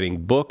also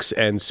writing books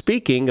and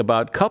speaking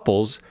about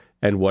couples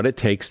and what it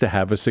takes to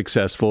have a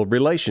successful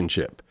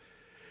relationship.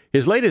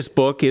 His latest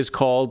book is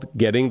called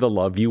Getting the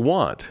Love You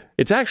Want.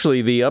 It's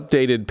actually the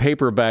updated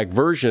paperback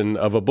version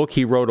of a book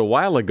he wrote a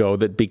while ago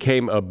that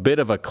became a bit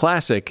of a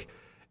classic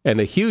and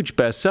a huge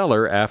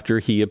bestseller after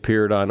he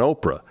appeared on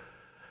Oprah.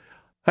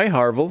 Hi,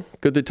 Harville.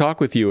 Good to talk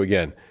with you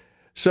again.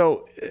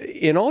 So,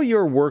 in all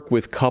your work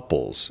with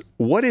couples,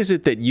 what is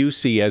it that you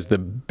see as the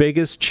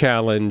biggest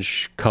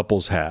challenge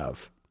couples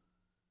have?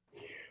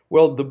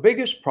 Well, the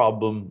biggest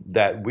problem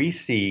that we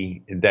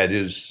see that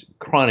is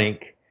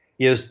chronic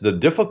is the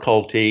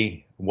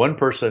difficulty one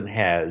person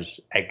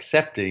has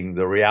accepting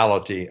the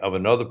reality of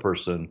another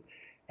person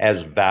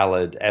as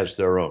valid as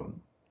their own.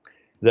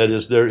 That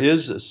is, there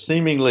is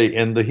seemingly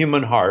in the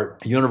human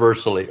heart,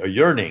 universally, a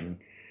yearning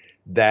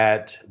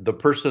that the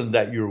person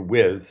that you're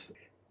with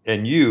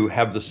and you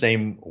have the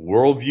same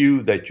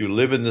worldview, that you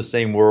live in the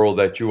same world,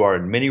 that you are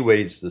in many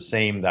ways the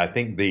same. I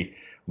think the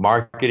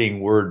marketing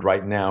word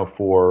right now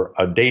for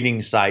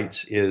dating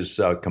sites is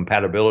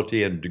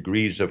compatibility and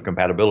degrees of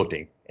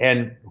compatibility.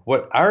 And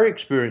what our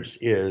experience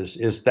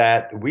is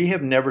that we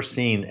have never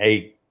seen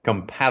a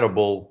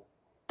compatible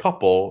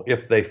couple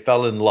if they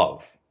fell in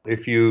love.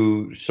 If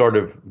you sort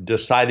of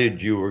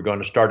decided you were going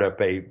to start up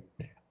a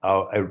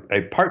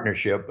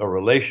partnership, a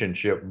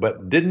relationship,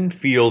 but didn't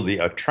feel the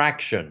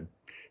attraction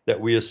that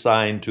we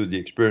assign to the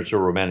experience of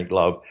romantic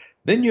love,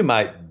 then you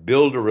might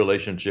build a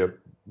relationship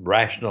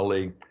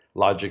rationally,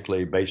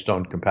 logically, based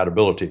on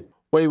compatibility.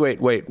 Wait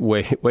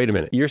a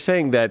minute. You're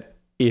saying that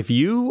if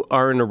you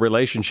are in a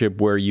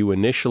relationship where you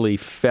initially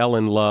fell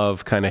in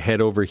love, kind of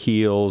head over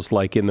heels,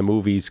 like in the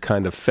movies,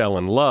 kind of fell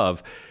in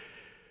love,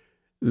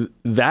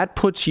 that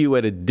puts you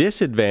at a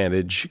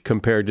disadvantage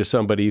compared to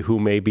somebody who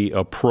maybe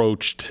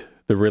approached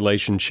the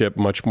relationship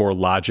much more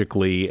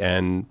logically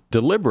and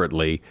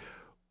deliberately,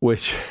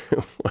 which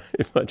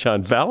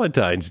on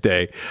Valentine's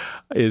Day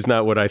is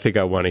not what I think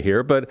I want to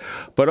hear. But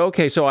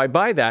okay, so I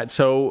buy that.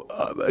 So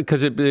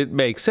because it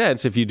makes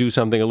sense if you do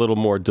something a little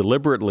more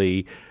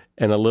deliberately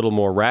and a little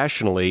more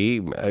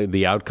rationally,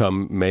 the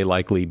outcome may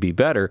likely be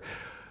better.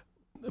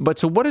 But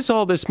so what does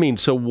all this mean?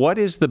 So what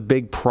is the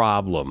big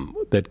problem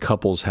that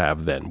couples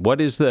have then?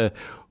 What is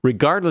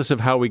regardless of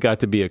how we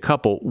got to be a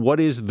couple, what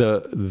is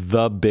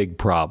the big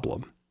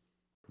problem?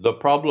 The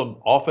problem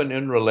often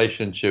in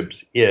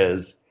relationships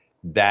is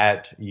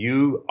that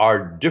you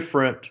are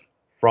different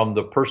from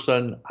the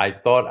person I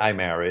thought I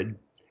married.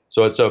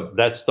 So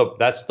that's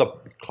the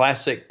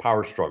classic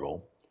power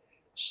struggle.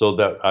 So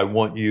that I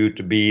want you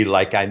to be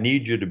like I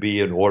need you to be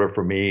in order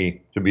for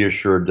me to be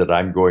assured that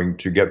I'm going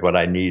to get what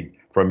I need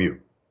from you.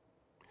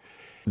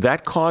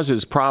 That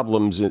causes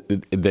problems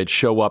that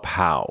show up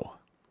how?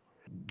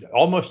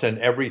 Almost in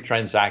every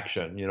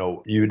transaction. You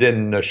know, you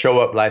didn't show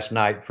up last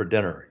night for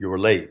dinner. You were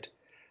late.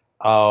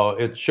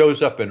 It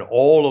shows up in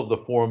all of the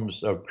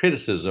forms of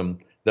criticism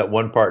that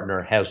one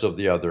partner has of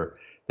the other.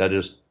 That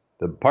is,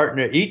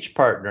 each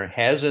partner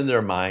has in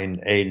their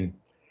mind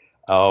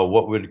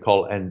what we'd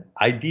call an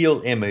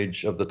ideal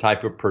image of the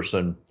type of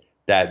person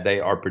that they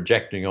are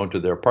projecting onto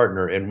their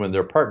partner. And when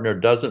their partner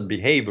doesn't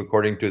behave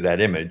according to that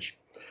image,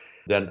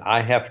 then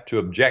I have to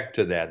object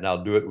to that. And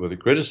I'll do it with a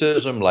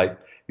criticism like,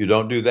 you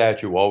don't do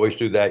that, you always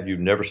do that, you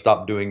never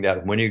stop doing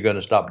that, when are you going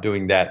to stop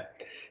doing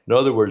that? In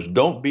other words,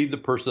 don't be the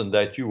person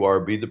that you are,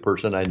 be the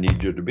person I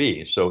need you to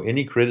be. So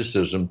any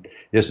criticism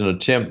is an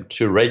attempt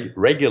to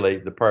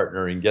regulate the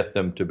partner and get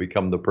them to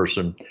become the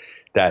person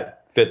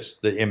that fits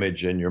the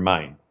image in your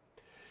mind.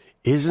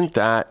 Isn't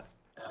that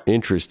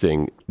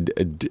interesting?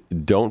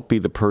 Don't be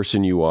the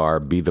person you are,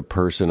 be the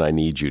person I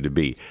need you to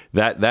be.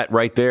 That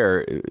right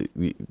there,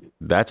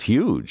 that's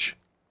huge.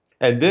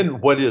 And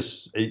then what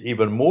is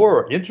even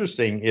more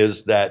interesting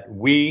is that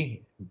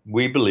we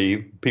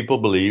believe, people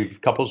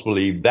believe, couples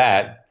believe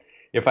that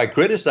if I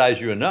criticize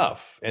you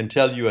enough and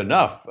tell you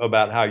enough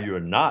about how you're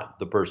not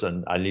the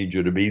person I need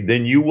you to be,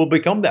 then you will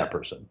become that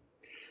person.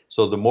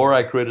 So the more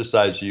I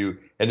criticize you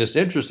And it's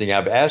interesting.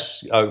 I've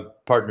asked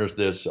partners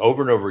this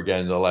over and over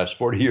again in the last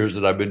 40 years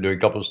that I've been doing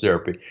couples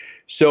therapy.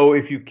 So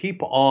if you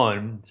keep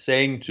on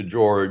saying to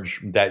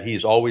George that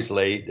he's always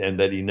late and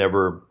that he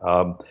never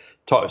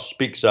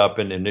speaks up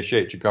and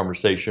initiates a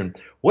conversation,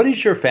 what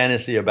is your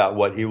fantasy about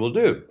what he will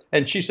do?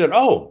 And she said,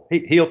 oh,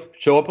 he'll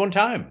show up on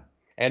time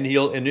and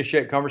he'll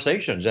initiate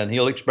conversations and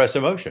he'll express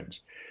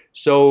emotions.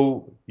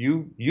 So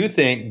you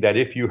think that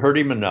if you hurt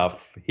him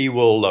enough, he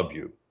will love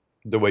you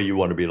the way you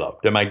want to be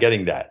loved. Am I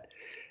getting that?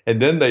 And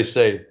then they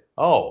say,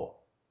 oh,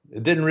 I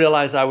didn't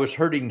realize I was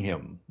hurting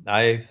him.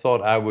 I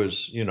thought I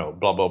was,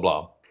 blah, blah,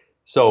 blah.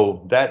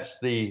 So that's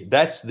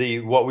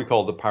the what we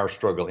call the power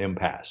struggle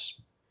impasse,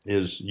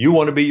 is you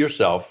want to be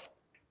yourself,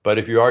 but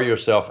if you are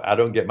yourself, I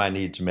don't get my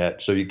needs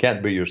met. So you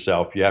can't be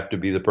yourself. You have to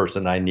be the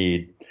person I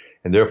need.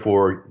 And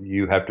therefore,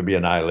 you have to be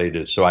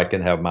annihilated so I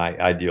can have my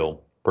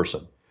ideal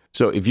person.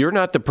 So if you're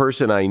not the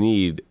person I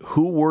need,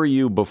 who were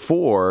you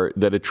before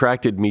that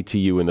attracted me to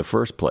you in the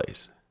first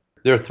place?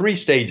 There are 3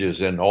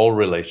 stages in all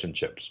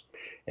relationships.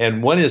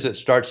 And one is it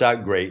starts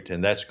out great,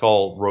 and that's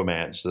called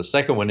romance. The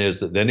second one is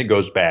that then it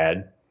goes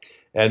bad.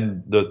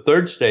 And the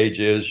third stage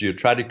is you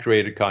try to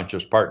create a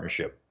conscious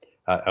partnership.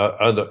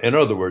 In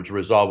other words,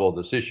 resolve all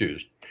these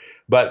issues.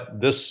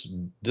 But this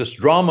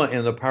drama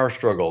in the power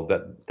struggle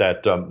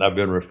that I've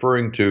been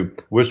referring to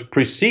was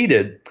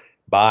preceded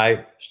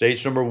by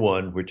stage number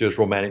 1, which is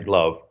romantic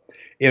love,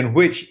 in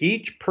which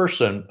each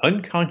person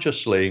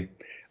unconsciously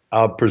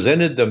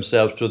presented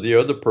themselves to the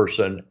other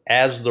person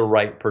as the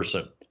right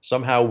person.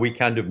 Somehow we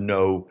kind of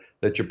know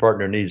that your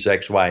partner needs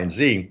X, Y, and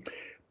Z,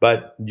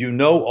 but you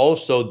know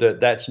also that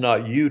that's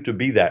not you to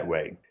be that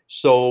way.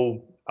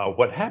 So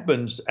what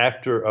happens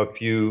after a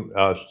few,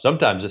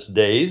 sometimes it's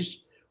days,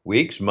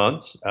 weeks,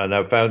 months, and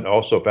I've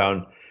also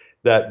found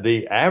that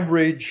the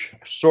average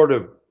sort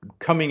of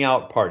coming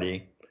out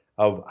party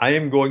of I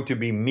am going to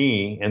be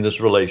me in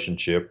this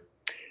relationship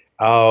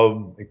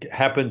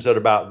happens at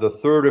about the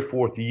 3rd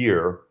or 4th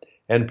year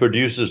and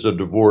produces a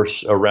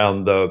divorce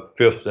around the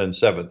 5th and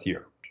 7th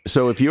year.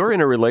 So if you're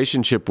in a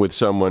relationship with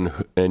someone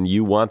and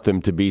you want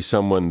them to be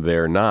someone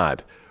they're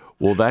not,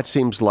 well, that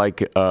seems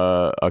like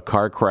a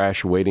car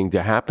crash waiting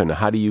to happen.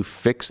 How do you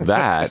fix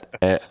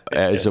that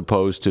as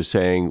opposed to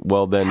saying,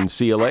 well, then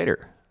see you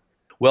later?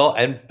 Well,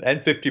 and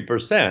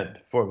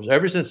 50%,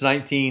 ever since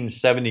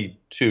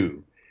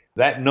 1972,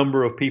 that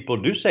number of people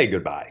do say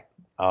goodbye.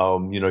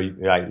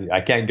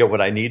 I can't get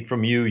what I need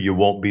from you. You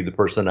won't be the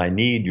person I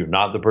need. You're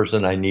not the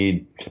person I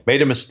need.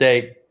 Made a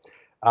mistake.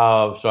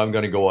 So I'm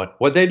going to go on.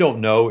 What they don't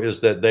know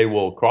is that they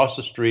will cross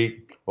the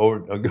street or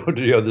go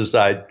to the other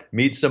side,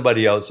 meet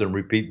somebody else, and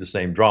repeat the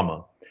same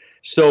drama.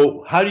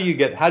 So how do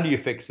you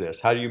fix this?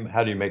 How do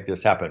you make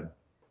this happen?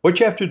 What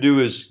you have to do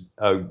is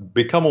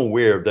become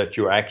aware that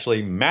you're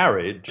actually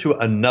married to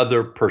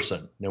another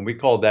person, and we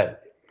call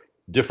that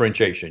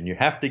differentiation. You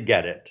have to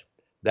get it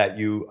that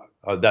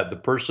that the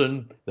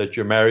person that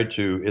you're married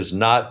to is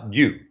not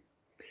you,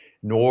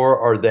 nor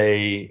are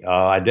they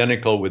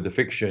identical with the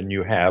fiction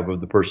you have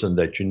of the person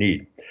that you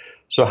need.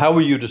 So how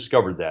will you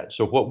discover that?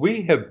 So what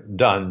we have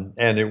done,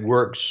 and it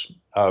works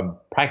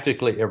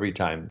practically every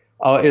time,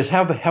 is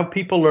have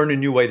people learn a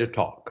new way to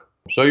talk.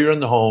 So you're in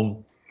the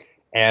home,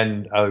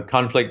 and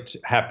conflict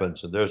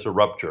happens, and there's a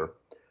rupture.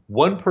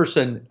 One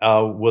person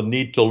will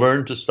need to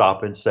learn to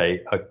stop and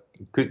say,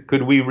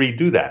 could we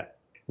redo that?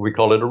 We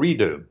call it a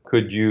redo.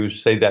 Could you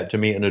say that to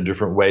me in a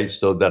different way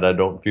so that I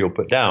don't feel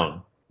put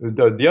down?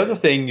 The other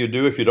thing you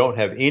do if you don't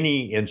have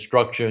any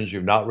instructions,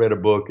 you've not read a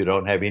book, you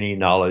don't have any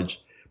knowledge,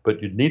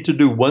 but you need to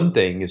do one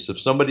thing is if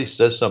somebody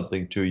says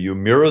something to you,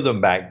 mirror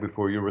them back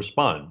before you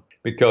respond.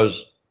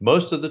 Because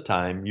most of the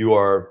time you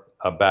are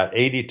about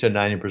 80 to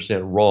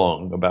 90%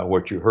 wrong about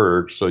what you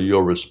heard, so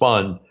you'll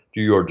respond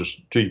to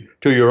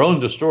your own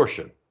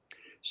distortion.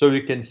 So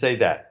you can say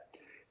that.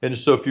 And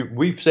so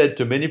we've said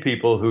to many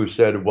people who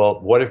said,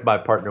 well, what if my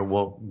partner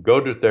won't go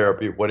to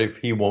therapy? What if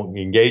he won't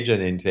engage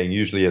in anything?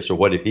 Usually it's a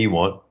what if he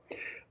won't?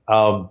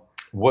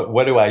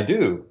 What do I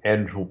do?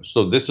 And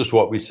so this is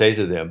what we say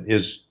to them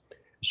is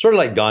sort of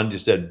like Gandhi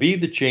said, be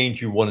the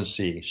change you want to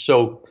see.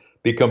 So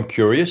become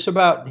curious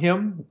about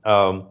him.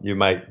 You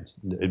might,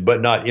 but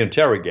not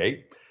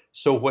interrogate.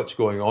 So what's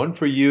going on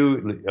for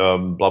you?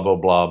 Blah, blah,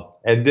 blah.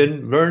 And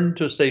then learn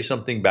to say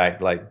something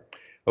back like,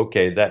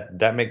 okay,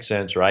 that makes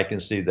sense, or I can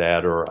see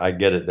that, or I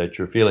get it that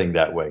you're feeling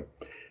that way.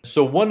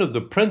 So one of the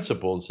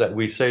principles that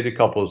we say to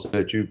couples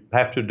that you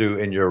have to do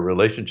in your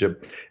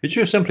relationship is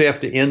you simply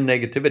have to end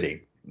negativity.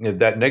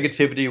 That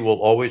negativity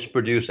will always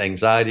produce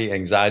anxiety.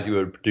 Anxiety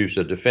will produce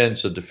a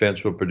defense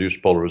will produce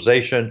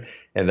polarization,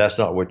 and that's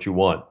not what you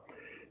want.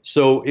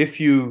 So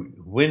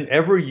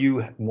whenever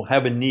you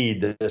have a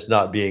need that's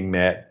not being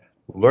met,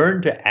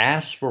 learn to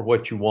ask for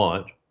what you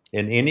want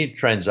in any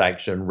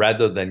transaction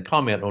rather than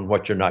comment on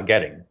what you're not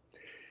getting.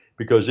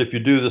 Because if you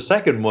do the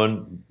second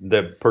one,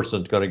 the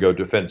person's going to go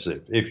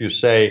defensive. If you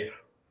say,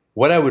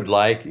 what I would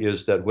like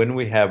is that when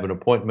we have an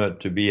appointment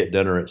to be at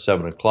dinner at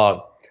 7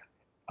 o'clock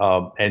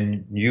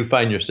and you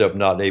find yourself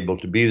not able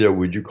to be there,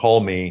 would you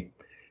call me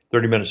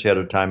 30 minutes ahead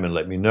of time and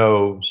let me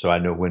know so I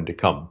know when to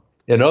come?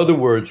 In other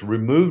words,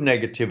 remove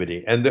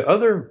negativity. And the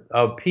other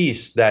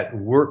piece that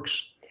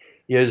works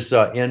is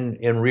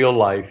in real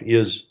life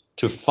is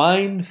to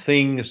find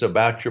things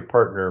about your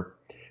partner,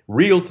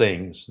 real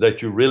things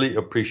that you really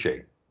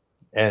appreciate,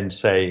 and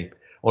say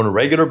on a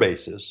regular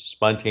basis,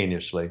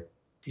 spontaneously,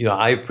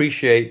 I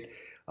appreciate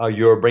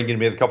your bringing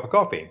me the cup of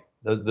coffee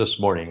this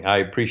morning. I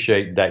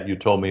appreciate that you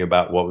told me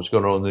about what was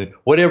going on.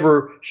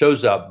 Whatever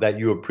shows up that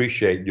you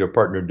appreciate your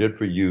partner did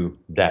for you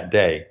that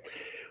day.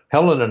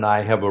 Helen and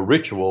I have a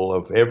ritual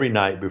of every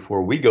night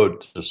before we go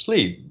to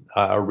sleep.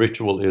 Our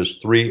ritual is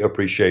 3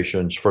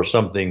 appreciations for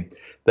something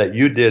that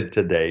you did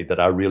today that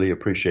I really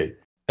appreciate.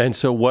 And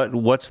so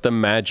what's the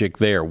magic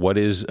there? What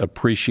is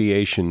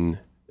appreciation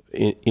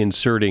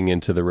inserting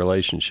into the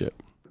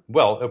relationship?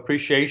 Well,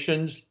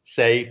 appreciations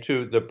say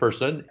to the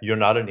person, you're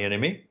not an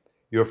enemy,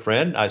 you're a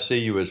friend. I see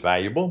you as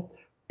valuable.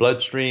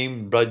 Blood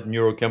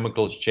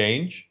neurochemicals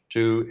change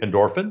to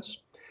endorphins,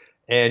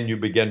 and you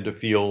begin to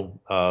feel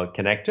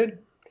connected.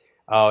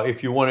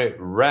 If you want to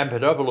ramp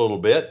it up a little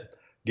bit,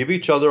 give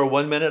each other a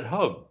 1-minute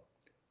hug.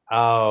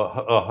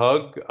 A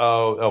hug,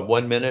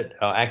 1 minute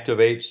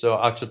activates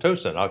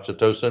oxytocin.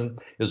 Oxytocin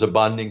is a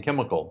bonding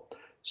chemical.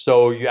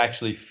 So you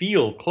actually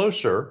feel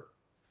closer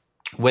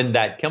when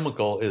that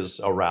chemical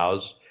is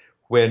aroused,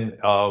 when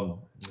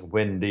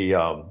the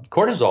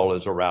cortisol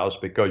is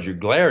aroused because you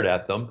glared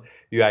at them,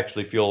 you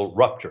actually feel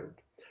ruptured.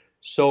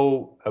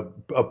 So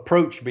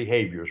approach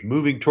behaviors,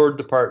 moving toward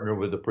the partner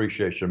with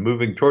appreciation,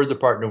 moving toward the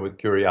partner with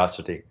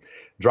curiosity,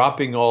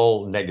 dropping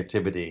all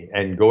negativity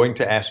and going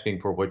to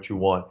asking for what you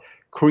want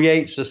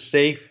creates a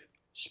safe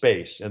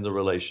space in the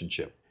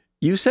relationship.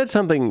 You said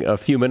something a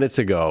few minutes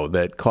ago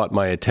that caught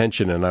my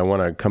attention, and I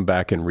want to come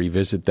back and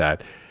revisit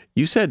that.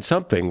 You said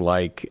something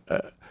like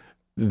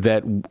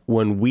that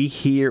when we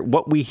hear,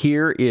 what we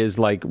hear is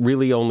like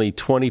really only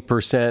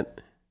 20%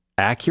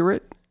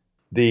 accurate?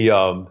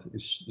 The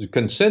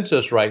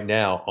consensus right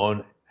now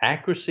on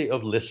accuracy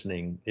of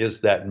listening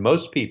is that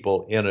most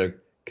people in a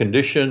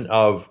condition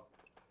of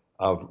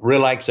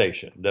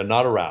relaxation, they're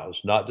not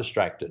aroused, not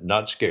distracted,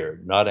 not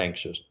scared, not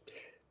anxious,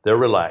 they're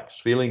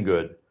relaxed, feeling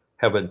good,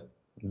 have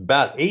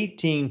about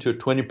 18 to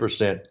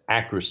 20%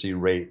 accuracy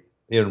rate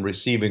in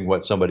receiving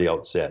what somebody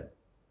else said.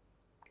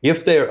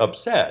 If they're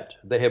upset,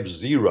 they have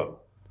 0.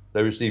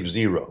 They receive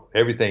 0.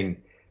 Everything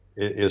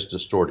is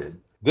distorted.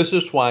 This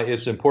is why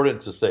it's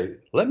important to say,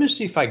 let me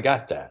see if I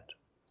got that.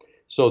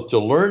 So to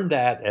learn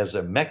that as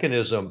a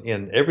mechanism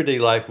in everyday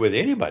life with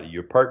anybody,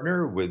 your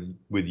partner, with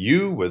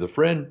you, with a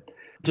friend,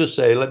 to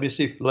say, let me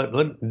see,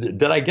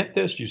 did I get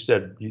this? You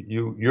said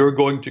you're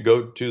going to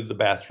go to the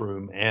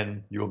bathroom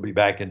and you'll be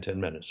back in 10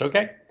 minutes.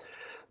 Okay,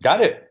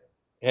 got it.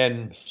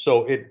 And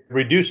so it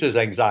reduces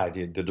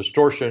anxiety. The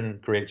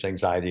distortion creates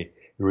anxiety.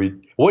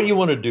 What you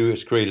want to do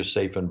is create a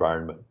safe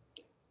environment.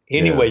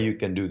 Any way you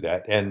can do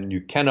that, and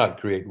you cannot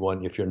create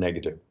one if you're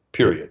negative,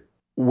 period.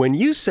 When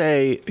you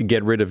say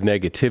get rid of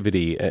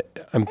negativity,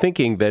 I'm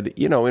thinking that,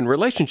 in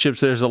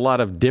relationships, there's a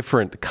lot of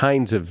different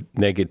kinds of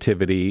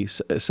negativity.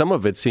 Some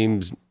of it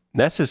seems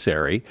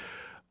necessary.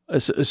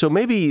 So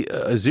maybe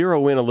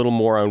zero in a little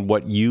more on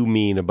what you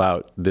mean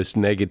about this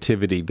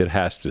negativity that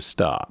has to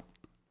stop.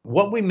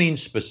 What we mean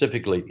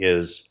specifically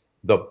is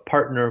the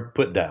partner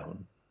put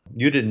down.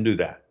 You didn't do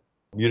that.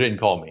 You didn't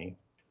call me.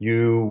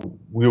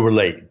 We were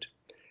late.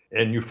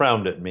 And you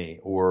frowned at me,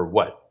 or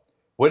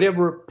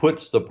whatever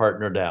puts the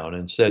partner down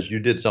and says you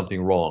did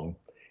something wrong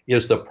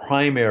is the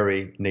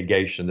primary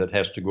negation that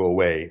has to go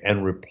away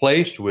and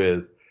replaced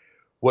with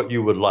what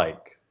you would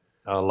like.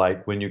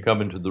 Like when you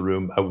come into the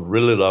room, I would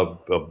really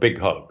love a big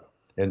hug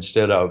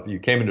instead of you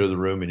came into the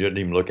room and you didn't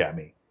even look at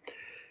me.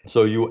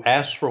 So you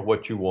ask for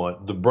what you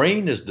want. The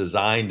brain is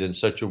designed in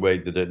such a way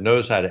that it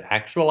knows how to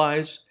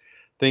actualize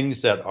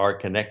things that are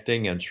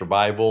connecting and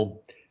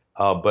survival.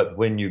 But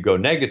when you go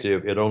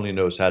negative, it only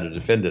knows how to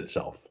defend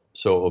itself.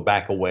 So it'll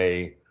back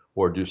away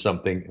or do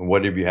something,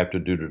 whatever you have to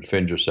do to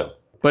defend yourself.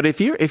 But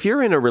if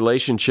you're in a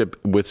relationship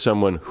with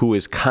someone who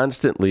is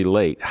constantly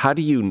late, how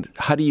do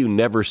you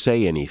never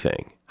say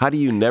anything? How do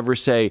you never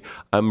say,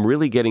 I'm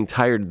really getting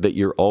tired that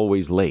you're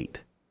always late?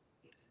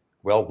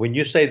 Well, when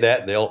you say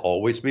that, they'll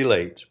always be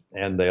late,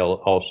 and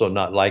they'll also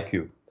not like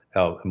you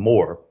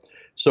more.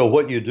 So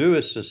what you do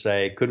is to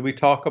say, could we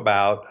talk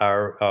about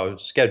our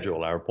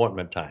schedule, our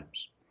appointment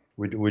times?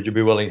 Would you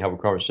be willing to have a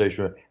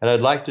conversation? And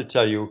I'd like to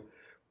tell you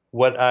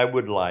what I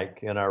would like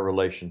in our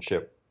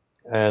relationship.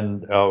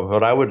 And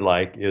what I would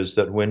like is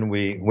that when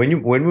we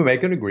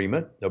make an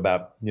agreement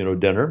about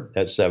dinner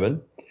at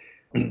 7,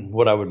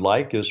 what I would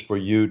like is for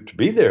you to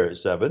be there at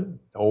 7.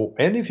 Oh,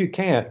 and if you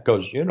can't,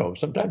 because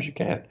sometimes you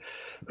can't,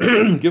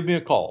 give me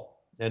a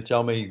call and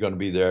tell me you're going to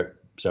be there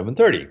at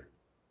 7:30.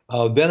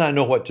 Then I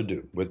know what to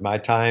do with my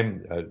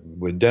time,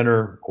 with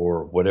dinner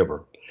or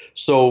whatever.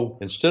 So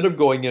instead of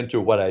going into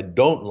what I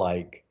don't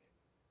like,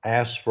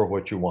 ask for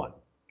what you want.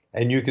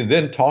 And you can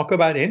then talk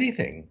about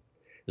anything.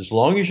 As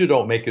long as you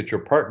don't make it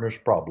your partner's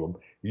problem,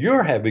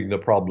 you're having the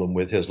problem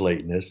with his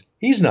lateness.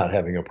 He's not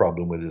having a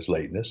problem with his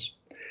lateness.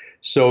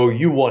 So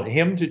you want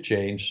him to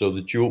change so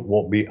that you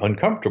won't be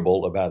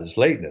uncomfortable about his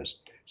lateness.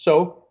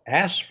 So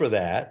ask for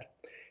that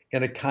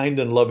in a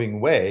kind and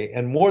loving way.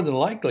 And more than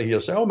likely,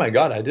 he'll say, oh my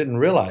God, I didn't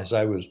realize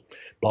I was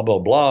blah, blah,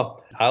 blah.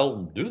 I'll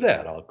do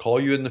that. I'll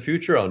call you in the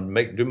future. I'll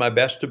do my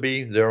best to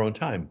be there on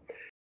time.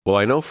 Well,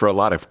 I know for a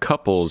lot of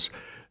couples,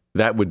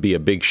 that would be a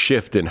big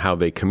shift in how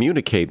they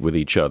communicate with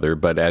each other.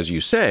 But as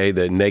you say,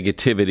 the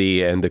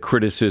negativity and the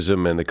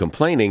criticism and the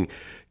complaining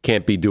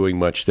can't be doing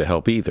much to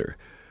help either.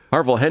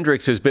 Harville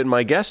Hendrix has been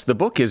my guest. The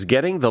book is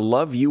Getting the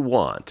Love You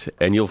Want,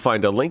 and you'll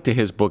find a link to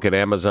his book at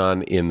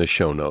Amazon in the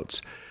show notes.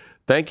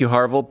 Thank you,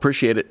 Harville.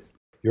 Appreciate it.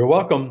 You're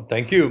welcome.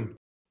 Thank you.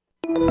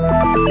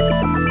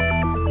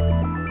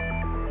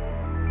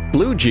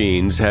 Blue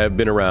jeans have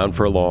been around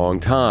for a long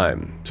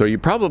time, so you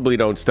probably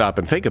don't stop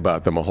and think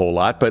about them a whole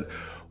lot. But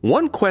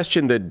one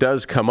question that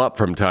does come up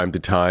from time to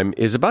time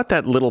is about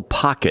that little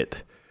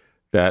pocket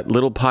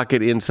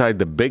inside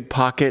the big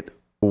pocket.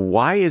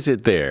 Why is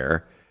it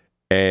there,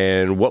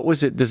 and what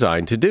was it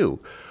designed to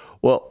do?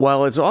 Well,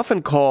 while it's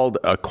often called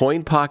a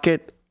coin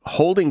pocket,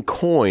 holding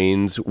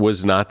coins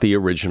was not the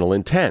original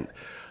intent.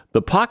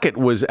 The pocket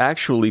was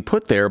actually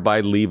put there by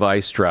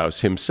Levi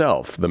Strauss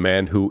himself, the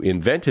man who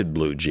invented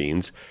blue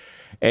jeans,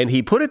 and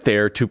he put it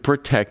there to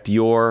protect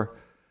your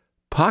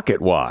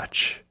pocket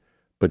watch.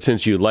 But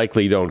since you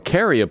likely don't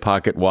carry a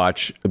pocket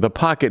watch, the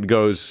pocket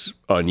goes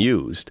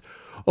unused.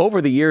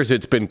 Over the years,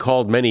 it's been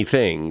called many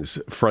things: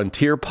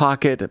 frontier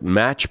pocket,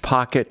 match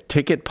pocket,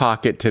 ticket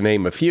pocket, to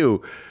name a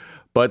few.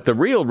 But the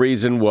real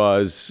reason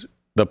was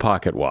the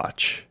pocket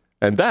watch.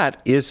 And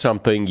that is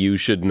something you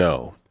should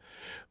know.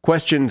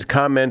 Questions,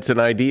 comments, and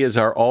ideas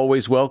are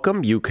always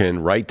welcome. You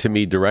can write to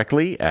me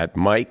directly at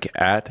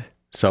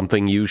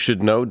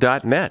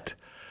mike@somethingyoushouldknow.net.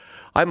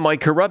 I'm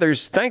Mike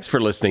Carruthers. Thanks for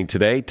listening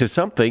today to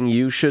Something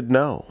You Should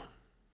Know.